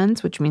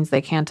recommends, which means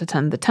they can't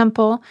attend the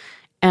temple,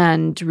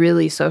 and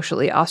really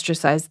socially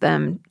ostracized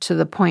them to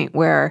the point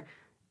where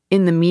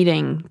in the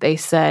meeting they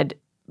said,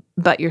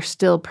 but you're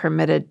still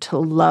permitted to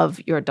love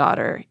your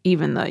daughter,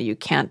 even though you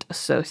can't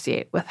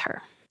associate with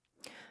her.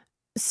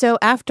 So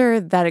after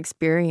that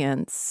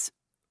experience,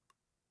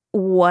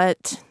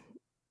 what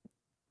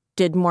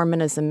did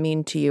Mormonism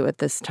mean to you at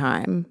this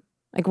time?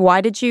 Like,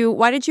 why did you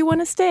want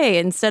to stay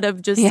instead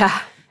of just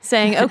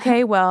saying,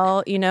 okay,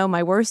 well,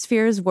 my worst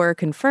fears were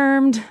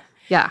confirmed.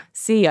 Yeah.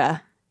 See ya.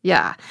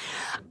 Yeah.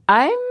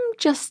 I'm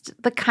just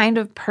the kind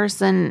of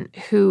person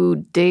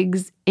who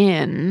digs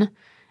in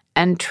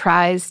and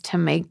tries to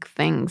make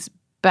things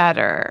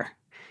better.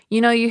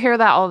 You hear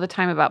that all the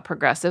time about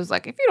progressives,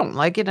 like, if you don't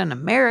like it in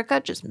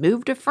America, just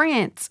move to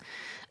France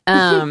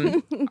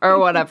or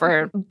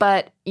whatever.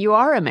 But you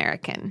are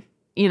American.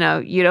 You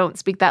don't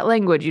speak that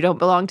language. You don't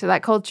belong to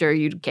that culture.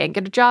 You can't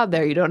get a job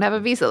there. You don't have a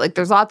visa. Like,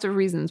 there's lots of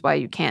reasons why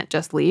you can't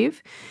just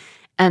leave.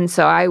 And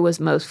so I was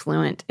most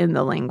fluent in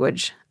the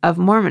language of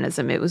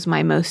Mormonism. It was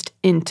my most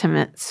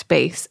intimate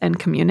space and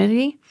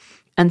community.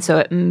 And so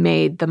it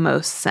made the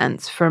most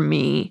sense for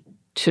me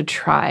to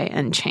try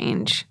and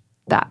change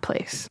that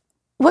place.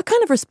 What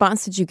kind of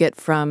response did you get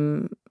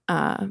from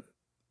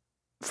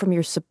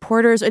your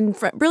supporters and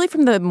really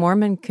from the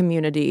Mormon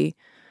community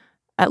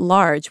at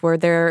large?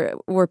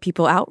 Were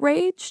people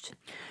outraged?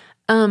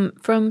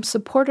 From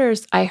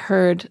supporters, I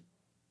heard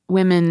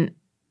women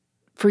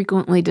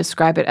frequently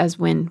describe it as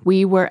when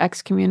we were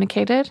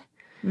excommunicated.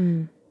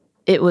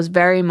 It was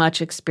very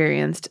much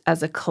experienced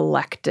as a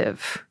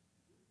collective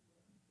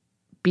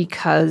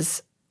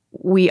because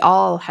we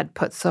all had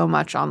put so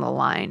much on the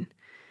line,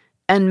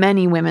 and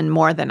many women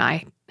more than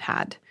I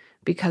had,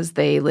 because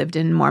they lived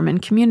in Mormon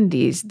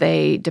communities.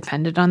 They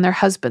depended on their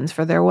husbands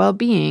for their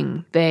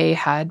well-being. They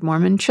had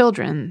Mormon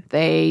children.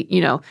 They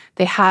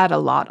had a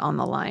lot on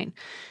the line.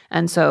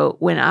 And so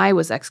when I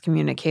was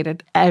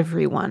excommunicated,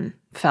 everyone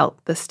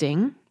felt the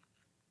sting.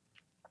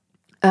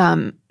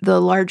 The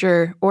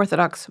larger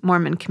Orthodox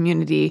Mormon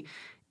community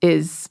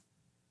is,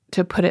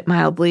 to put it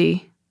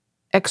mildly,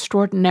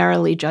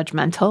 extraordinarily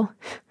judgmental.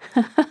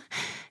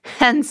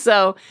 And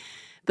so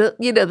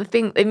the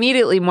thing,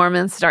 immediately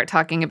Mormons start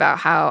talking about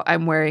how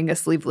I'm wearing a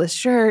sleeveless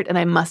shirt and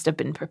I must have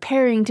been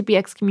preparing to be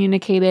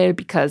excommunicated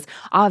because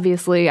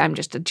obviously I'm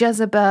just a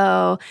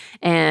Jezebel.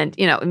 And,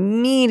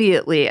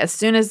 immediately, as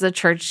soon as the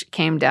church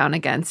came down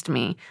against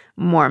me,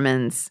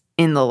 Mormons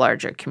in the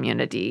larger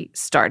community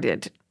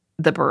started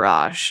the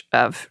barrage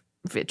of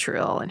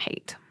vitriol and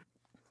hate.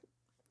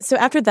 So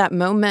after that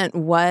moment,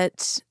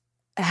 what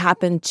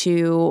happened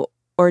to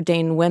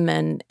ordained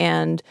women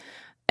and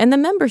the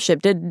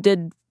membership?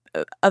 Did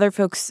other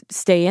folks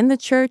stay in the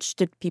church?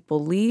 Did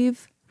people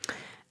leave?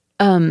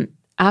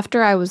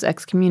 After I was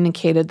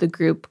excommunicated, the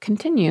group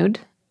continued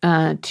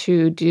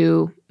to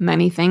do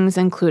many things,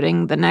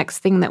 including the next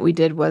thing that we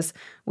did was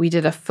we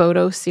did a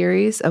photo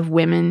series of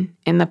women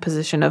in the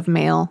position of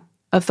male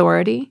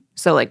authority.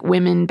 So like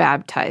women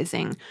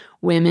baptizing,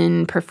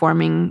 women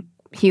performing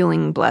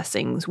healing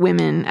blessings,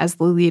 women as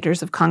the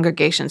leaders of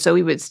congregations. So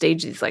we would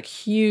stage these like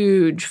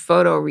huge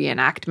photo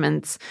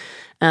reenactments.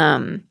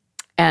 And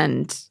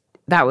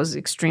that was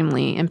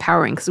extremely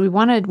empowering because we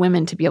wanted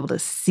women to be able to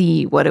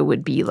see what it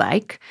would be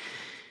like.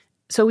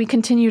 So we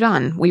continued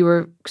on. We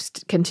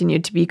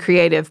continued to be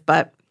creative,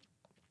 but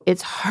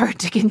it's hard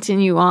to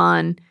continue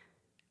on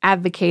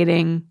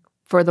advocating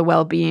for the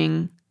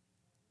well-being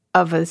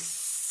of a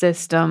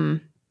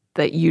system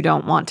that you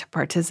don't want to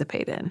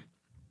participate in.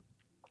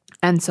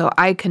 And so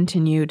I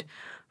continued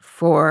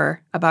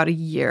for about a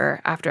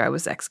year after I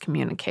was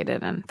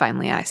excommunicated, and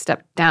finally I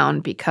stepped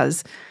down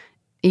because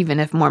even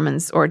if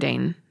Mormons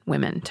ordain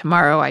women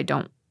tomorrow, I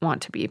don't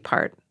want to be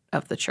part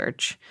of the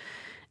church,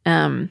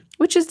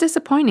 which is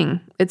disappointing.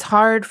 It's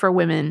hard for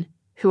women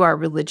who are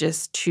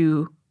religious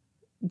to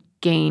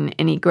gain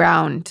any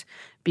ground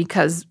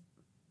because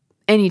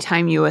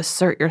anytime you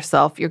assert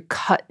yourself, you're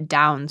cut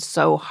down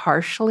so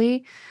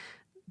harshly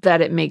that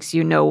it makes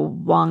you no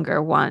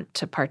longer want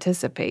to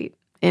participate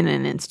in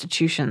an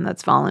institution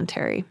that's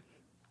voluntary.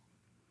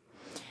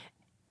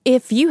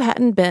 If you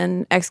hadn't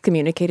been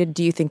excommunicated,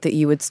 do you think that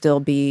you would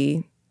still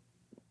be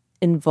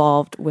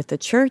involved with the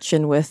church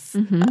and with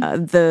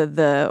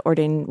the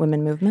ordained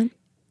women movement?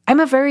 I'm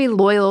a very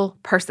loyal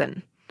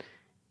person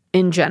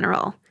in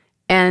general.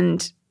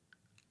 And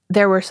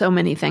there were so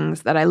many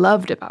things that I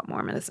loved about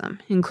Mormonism,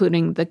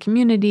 including the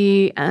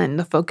community and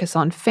the focus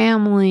on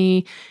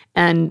family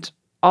and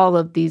all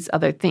of these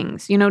other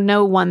things.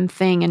 No one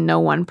thing and no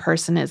one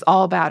person is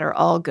all bad or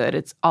all good.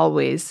 It's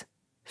always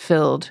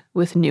filled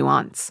with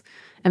nuance.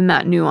 And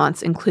that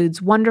nuance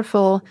includes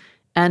wonderful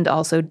and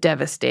also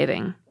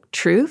devastating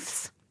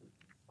truths.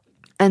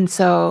 And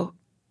so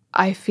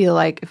I feel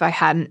like if I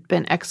hadn't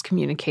been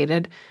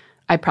excommunicated,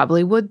 I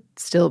probably would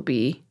still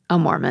be a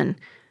Mormon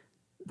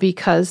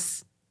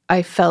because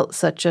I felt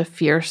such a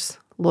fierce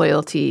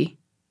loyalty,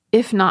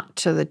 if not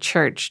to the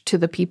church, to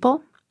the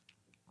people.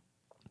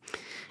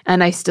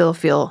 And I still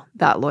feel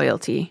that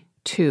loyalty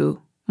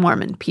to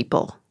Mormon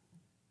people.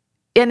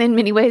 And in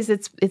many ways,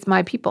 it's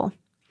my people,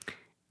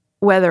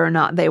 whether or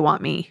not they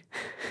want me.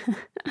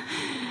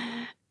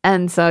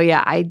 And so,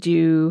 yeah, I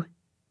do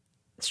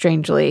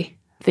strangely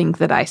think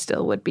that I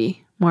still would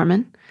be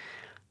Mormon.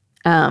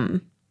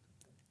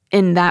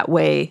 In that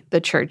way,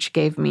 the church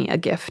gave me a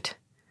gift,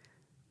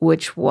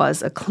 which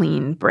was a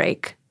clean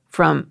break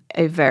from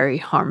a very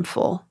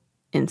harmful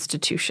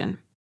institution.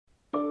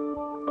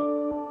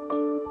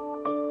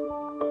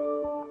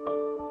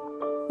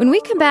 When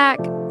we come back,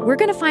 we're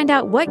going to find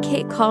out what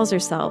Kate calls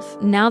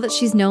herself now that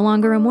she's no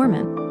longer a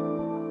Mormon.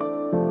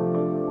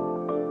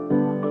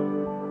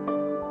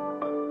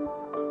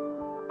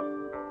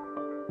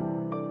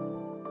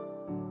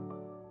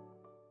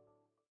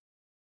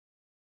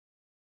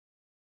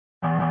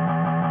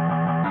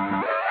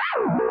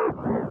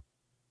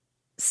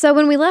 So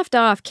when we left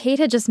off, Kate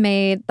had just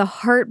made the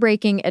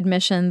heartbreaking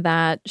admission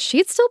that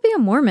she'd still be a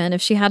Mormon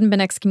if she hadn't been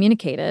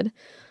excommunicated.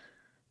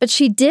 But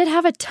she did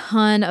have a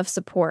ton of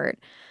support.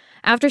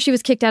 After she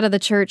was kicked out of the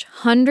church,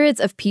 hundreds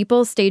of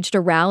people staged a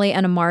rally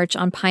and a march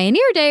on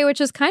Pioneer Day,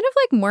 which is kind of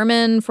like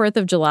Mormon 4th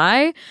of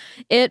July.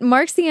 It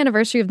marks the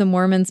anniversary of the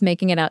Mormons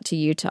making it out to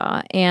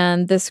Utah,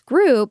 and this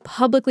group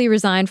publicly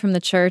resigned from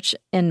the church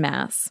en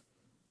masse.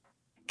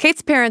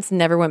 Kate's parents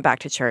never went back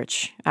to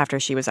church after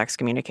she was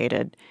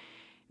excommunicated.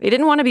 They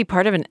didn't want to be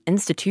part of an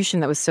institution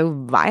that was so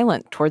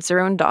violent towards their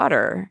own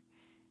daughter.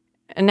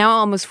 And now,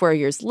 almost 4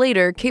 years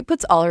later, Kate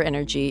puts all her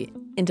energy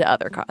into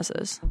other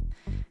causes.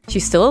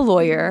 She's still a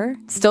lawyer,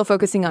 still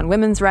focusing on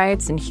women's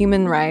rights and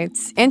human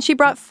rights, and she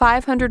brought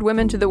 500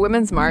 women to the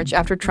Women's March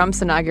after Trump's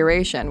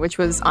inauguration, which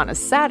was on a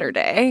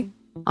Saturday.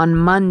 On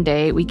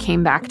Monday, we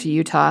came back to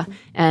Utah,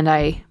 and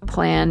I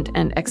planned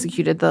and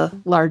executed the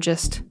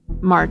largest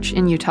march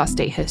in Utah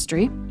state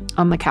history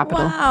on the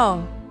Capitol.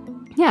 Wow.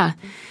 Yeah.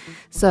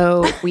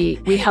 So we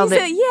held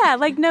it. Yeah,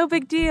 like no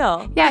big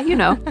deal. Yeah, you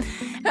know.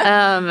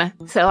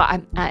 So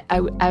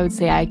I would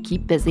say I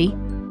keep busy.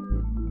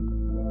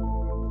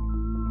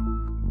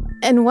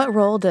 And what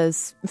role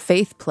does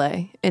faith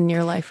play in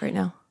your life right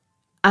now?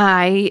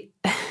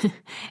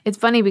 It's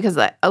funny because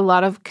a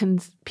lot of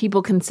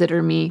people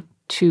consider me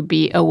to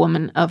be a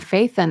woman of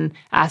faith and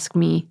ask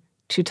me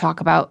to talk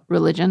about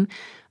religion,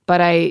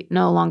 but I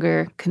no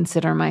longer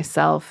consider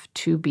myself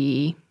to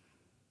be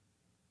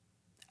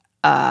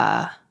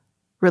a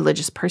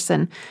religious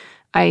person.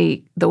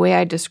 The way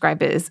I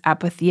describe it is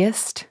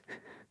apatheist.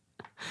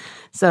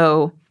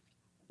 So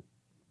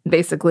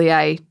basically,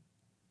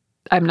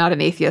 I'm not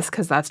an atheist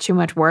because that's too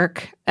much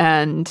work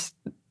and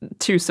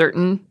too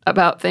certain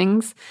about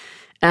things.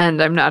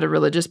 And I'm not a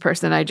religious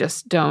person. I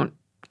just don't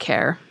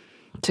care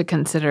to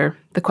consider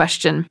the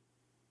question.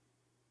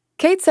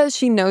 Kate says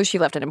she knows she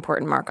left an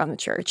important mark on the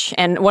church.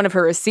 And one of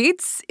her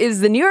receipts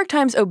is the New York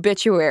Times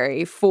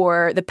obituary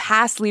for the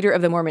past leader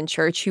of the Mormon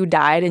church who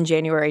died in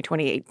January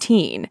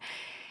 2018.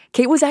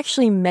 Kate was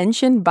actually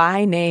mentioned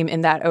by name in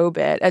that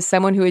obit as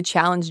someone who had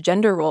challenged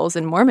gender roles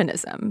in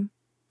Mormonism.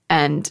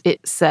 And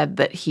it said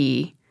that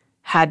he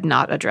had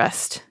not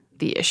addressed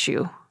the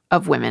issue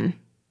of women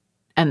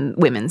and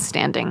women's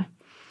standing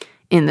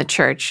in the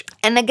church.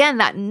 And again,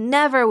 that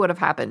never would have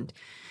happened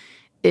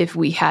if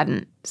we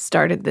hadn't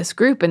started this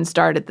group and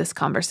started this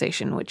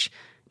conversation, which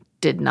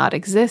did not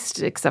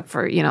exist except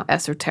for,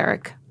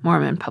 esoteric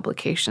Mormon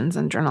publications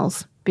and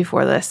journals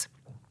before this.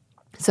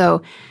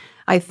 So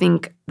I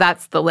think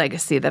that's the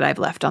legacy that I've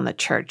left on the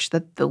church,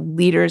 that the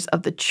leaders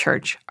of the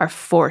church are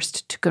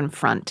forced to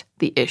confront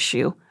the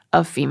issue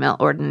of female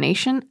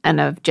ordination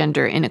and of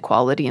gender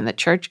inequality in the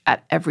church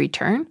at every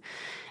turn.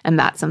 And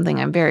that's something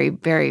I'm very,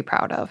 very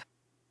proud of.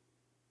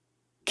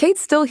 Kate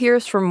still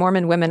hears from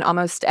Mormon women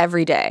almost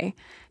every day.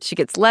 She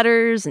gets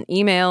letters and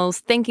emails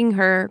thanking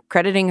her,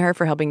 crediting her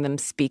for helping them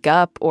speak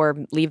up or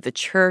leave the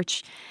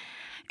church.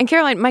 And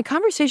Caroline, my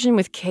conversation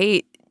with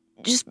Kate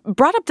just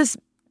brought up this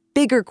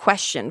bigger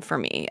question for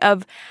me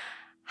of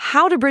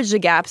how to bridge the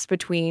gaps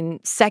between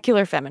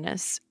secular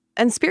feminists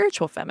and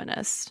spiritual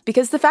feminists.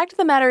 Because the fact of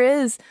the matter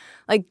is,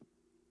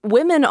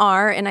 women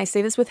are, and I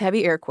say this with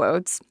heavy air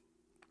quotes,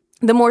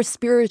 the more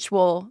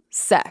spiritual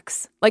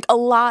sex. A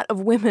lot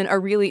of women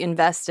are really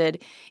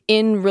invested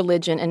in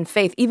religion and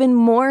faith, even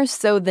more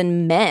so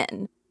than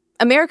men.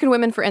 American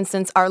women, for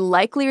instance, are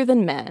likelier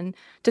than men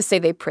to say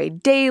they pray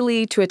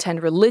daily, to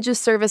attend religious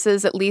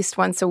services at least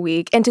once a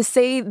week, and to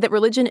say that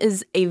religion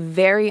is a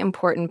very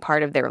important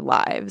part of their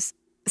lives.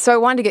 So I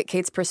wanted to get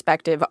Kate's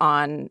perspective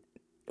on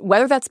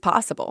whether that's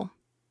possible.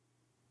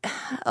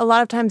 A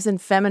lot of times in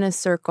feminist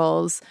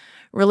circles,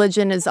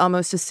 religion is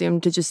almost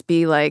assumed to just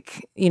be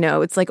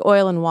it's like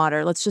oil and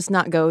water. Let's just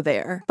not go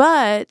there.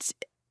 But,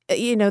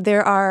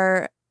 there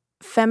are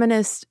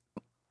feminist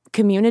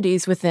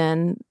communities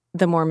within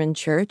the Mormon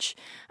church.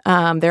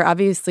 There are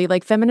obviously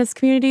feminist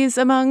communities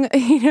among,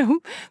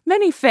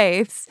 many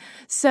faiths.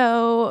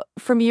 So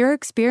from your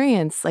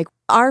experience,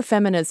 are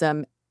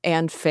feminism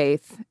and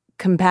faith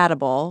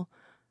compatible,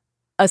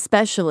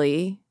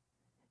 especially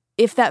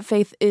if that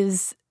faith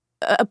is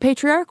a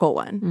patriarchal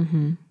one?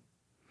 Mm-hmm.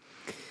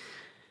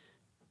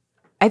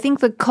 I think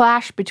the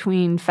clash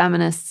between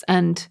feminists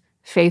and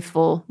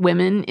faithful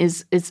women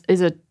is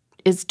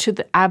to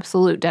the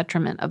absolute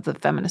detriment of the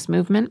feminist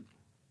movement.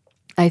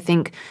 I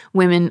think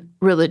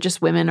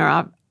religious women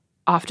are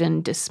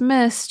often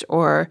dismissed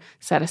or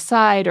set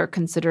aside or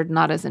considered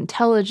not as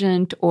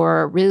intelligent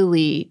or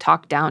really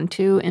talked down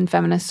to in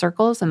feminist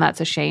circles, and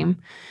that's a shame.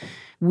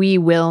 We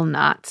will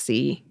not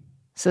see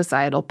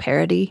societal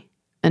parity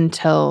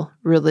until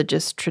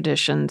religious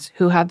traditions,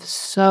 who have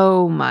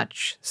so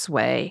much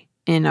sway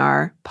in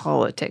our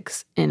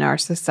politics, in our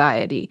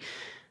society,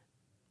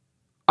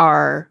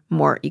 are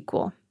more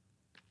equal.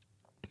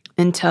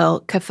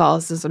 Until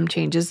Catholicism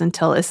changes,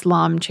 until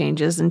Islam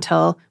changes,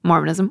 until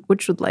Mormonism,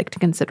 which would like to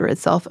consider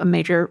itself a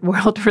major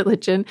world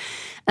religion,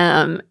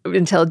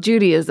 until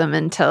Judaism,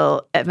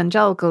 until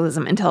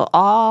evangelicalism, until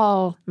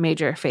all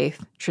major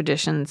faith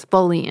traditions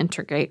fully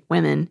integrate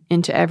women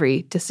into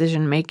every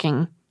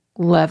decision-making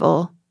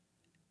level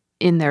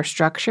in their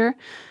structure,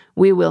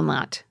 we will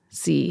not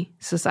see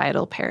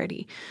societal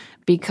parity,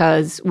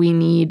 because we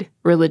need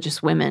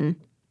religious women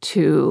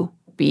to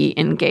be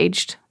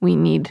engaged. We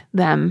need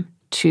them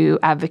to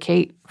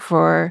advocate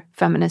for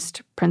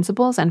feminist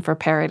principles and for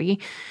parity,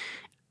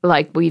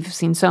 like we've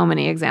seen so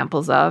many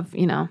examples of,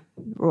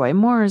 Roy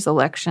Moore's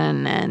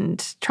election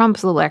and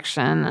Trump's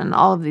election and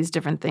all of these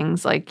different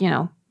things. Like,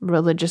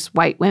 religious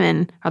white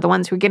women are the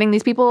ones who are getting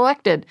these people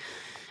elected.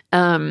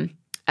 And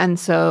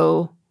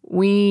so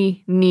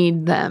we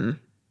need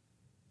them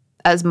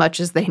as much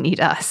as they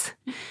need us.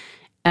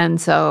 And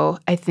so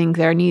I think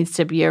there needs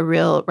to be a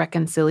real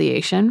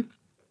reconciliation.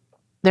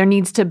 There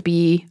needs to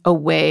be a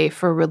way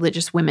for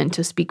religious women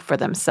to speak for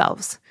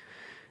themselves.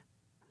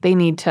 They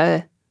need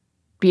to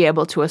be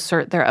able to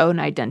assert their own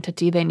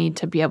identity. They need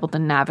to be able to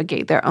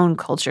navigate their own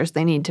cultures.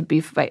 They need to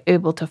be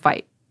able to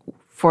fight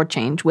for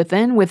change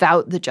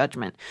without the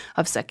judgment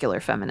of secular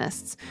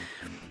feminists.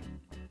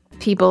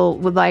 People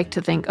would like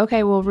to think,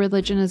 okay, well,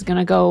 religion is going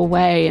to go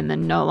away and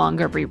then no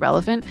longer be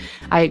relevant.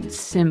 I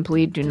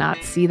simply do not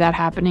see that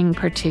happening,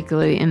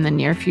 particularly in the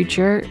near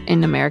future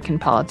in American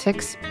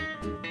politics.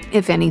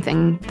 If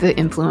anything, the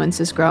influence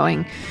is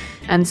growing.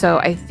 And so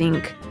I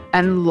think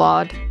and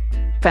laud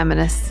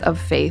feminists of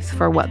faith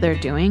for what they're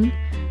doing,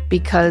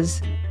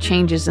 because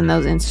changes in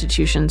those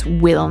institutions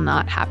will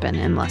not happen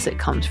unless it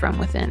comes from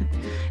within.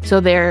 So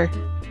they're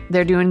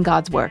doing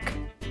God's work,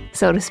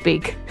 so to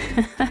speak.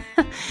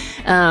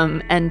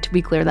 And to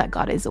be clear, that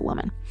God is a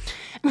woman.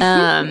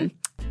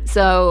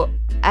 So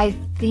I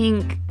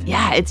think,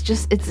 it's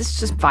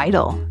just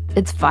vital.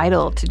 It's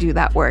vital to do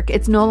that work.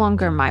 It's no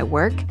longer my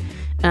work.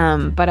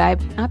 But I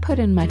put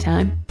in my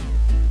time.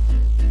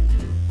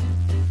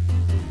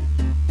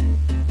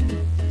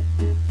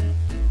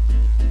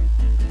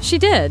 She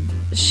did.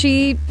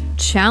 She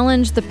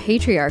challenged the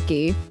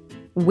patriarchy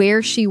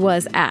where she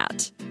was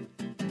at,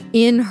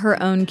 in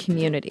her own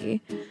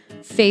community,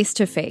 face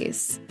to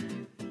face.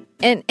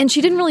 And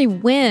she didn't really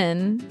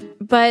win,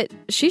 but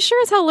she sure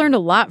as hell learned a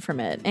lot from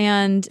it.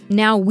 And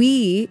now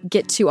we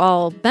get to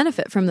all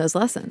benefit from those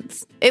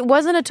lessons. It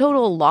wasn't a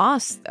total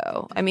loss,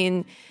 though. I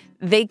mean,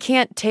 they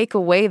can't take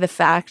away the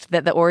fact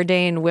that the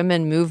ordained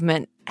women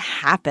movement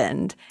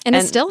happened. And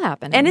it's still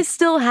happening. And it's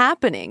still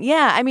happening.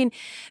 Yeah. I mean,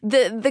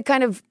 the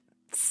kind of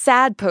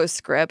sad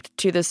postscript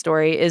to the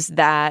story is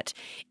that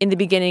in the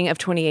beginning of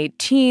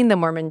 2018, the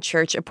Mormon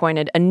Church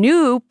appointed a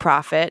new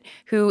prophet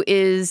who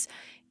is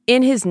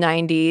in his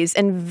 90s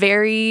and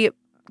very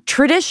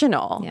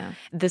traditional. Yeah.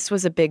 This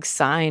was a big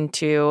sign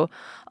to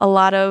a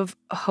lot of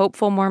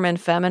hopeful Mormon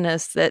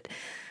feminists that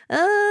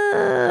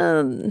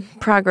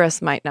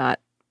progress might not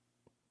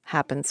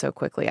happen so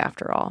quickly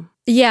after all.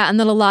 Yeah, and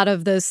that a lot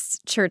of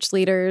those church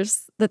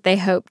leaders that they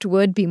hoped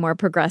would be more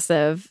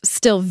progressive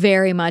still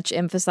very much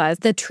emphasize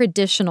the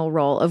traditional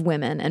role of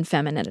women and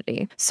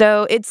femininity.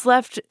 So it's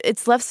left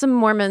some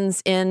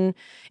Mormons in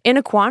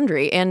a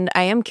quandary, and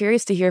I am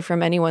curious to hear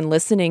from anyone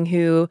listening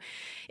who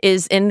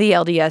is in the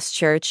LDS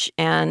church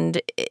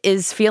and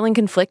is feeling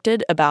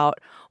conflicted about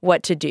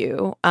what to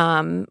do.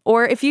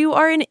 Or if you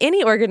are in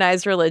any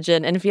organized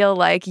religion and feel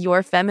like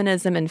your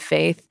feminism and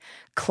faith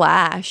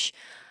clash,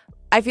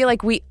 I feel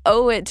like we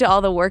owe it to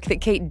all the work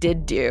that Kate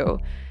did do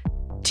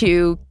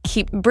to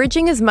keep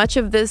bridging as much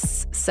of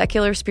this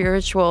secular,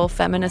 spiritual,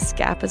 feminist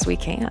gap as we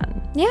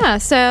can. Yeah,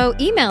 so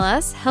email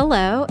us,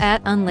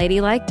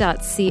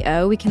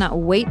 hello@unladylike.co. We cannot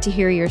wait to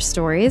hear your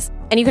stories.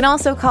 And you can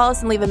also call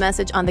us and leave a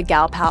message on the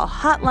Gal Pal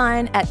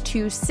hotline at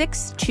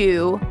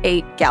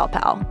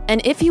 262-8-GAL-PAL.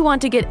 And if you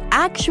want to get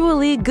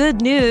actually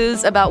good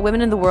news about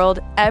women in the world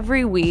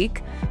every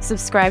week,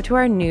 subscribe to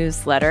our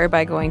newsletter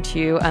by going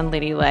to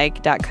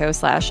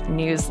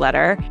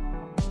unladylike.co/newsletter.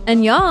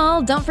 And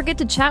y'all, don't forget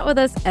to chat with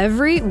us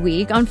every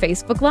week on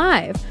Facebook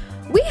Live.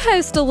 We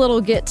host a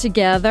little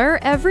get-together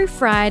every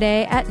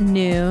Friday at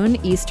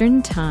noon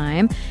Eastern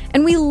Time,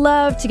 and we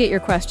love to get your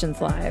questions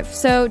live.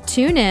 So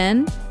tune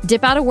in,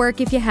 dip out of work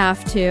if you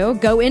have to,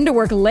 go into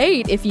work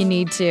late if you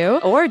need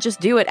to. Or just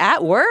do it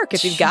at work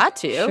if you've got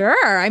to.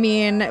 Sure, I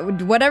mean,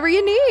 whatever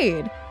you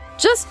need.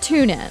 Just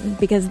tune in,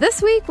 because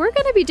this week we're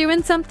going to be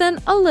doing something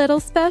a little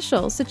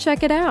special, so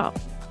check it out.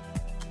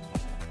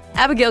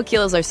 Abigail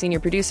Keel is our senior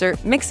producer.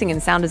 Mixing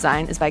and sound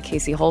design is by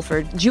Casey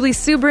Holford. Julie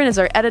Subrin is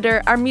our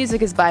editor. Our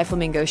music is by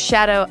Flamingo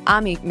Shadow,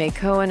 Ami May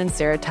Cohen, and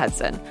Sarah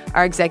Tudson.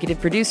 Our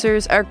executive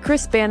producers are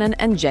Chris Bannon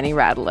and Jenny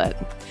Radelet.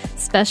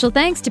 Special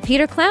thanks to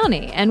Peter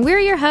Clowney. And we're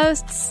your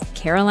hosts,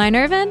 Caroline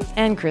Irvin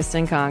and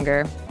Kristen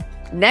Conger.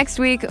 Next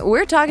week,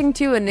 we're talking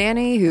to a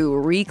nanny who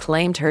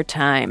reclaimed her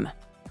time.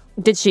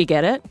 Did she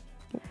get it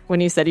when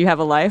you said you have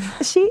a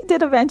life? She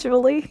did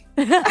eventually.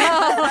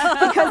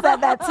 Because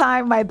at that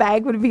time, my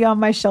bag would be on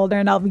my shoulder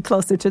and I'll be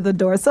closer to the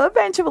door. So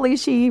eventually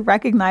she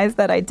recognized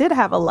that I did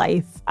have a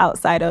life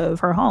outside of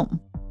her home.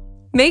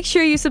 Make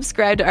sure you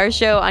subscribe to our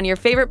show on your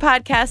favorite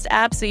podcast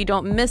app so you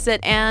don't miss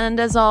it. And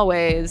as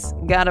always,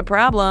 got a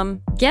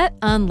problem? Get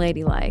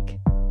unladylike.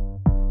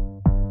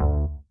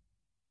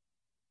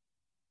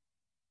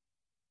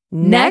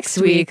 Next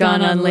week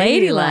on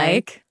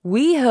Unladylike,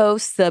 we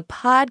host the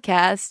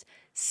podcast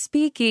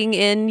Speaking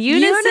in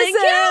Unison. Carol, you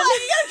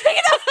gotta pick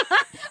it up.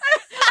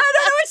 I don't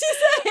know what she's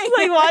saying.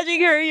 Like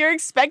watching her, your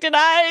expectant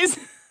eyes.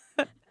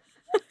 What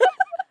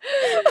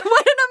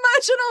an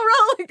emotional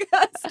roller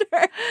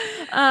coaster.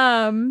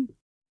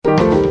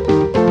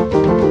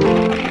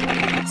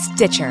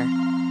 Stitcher.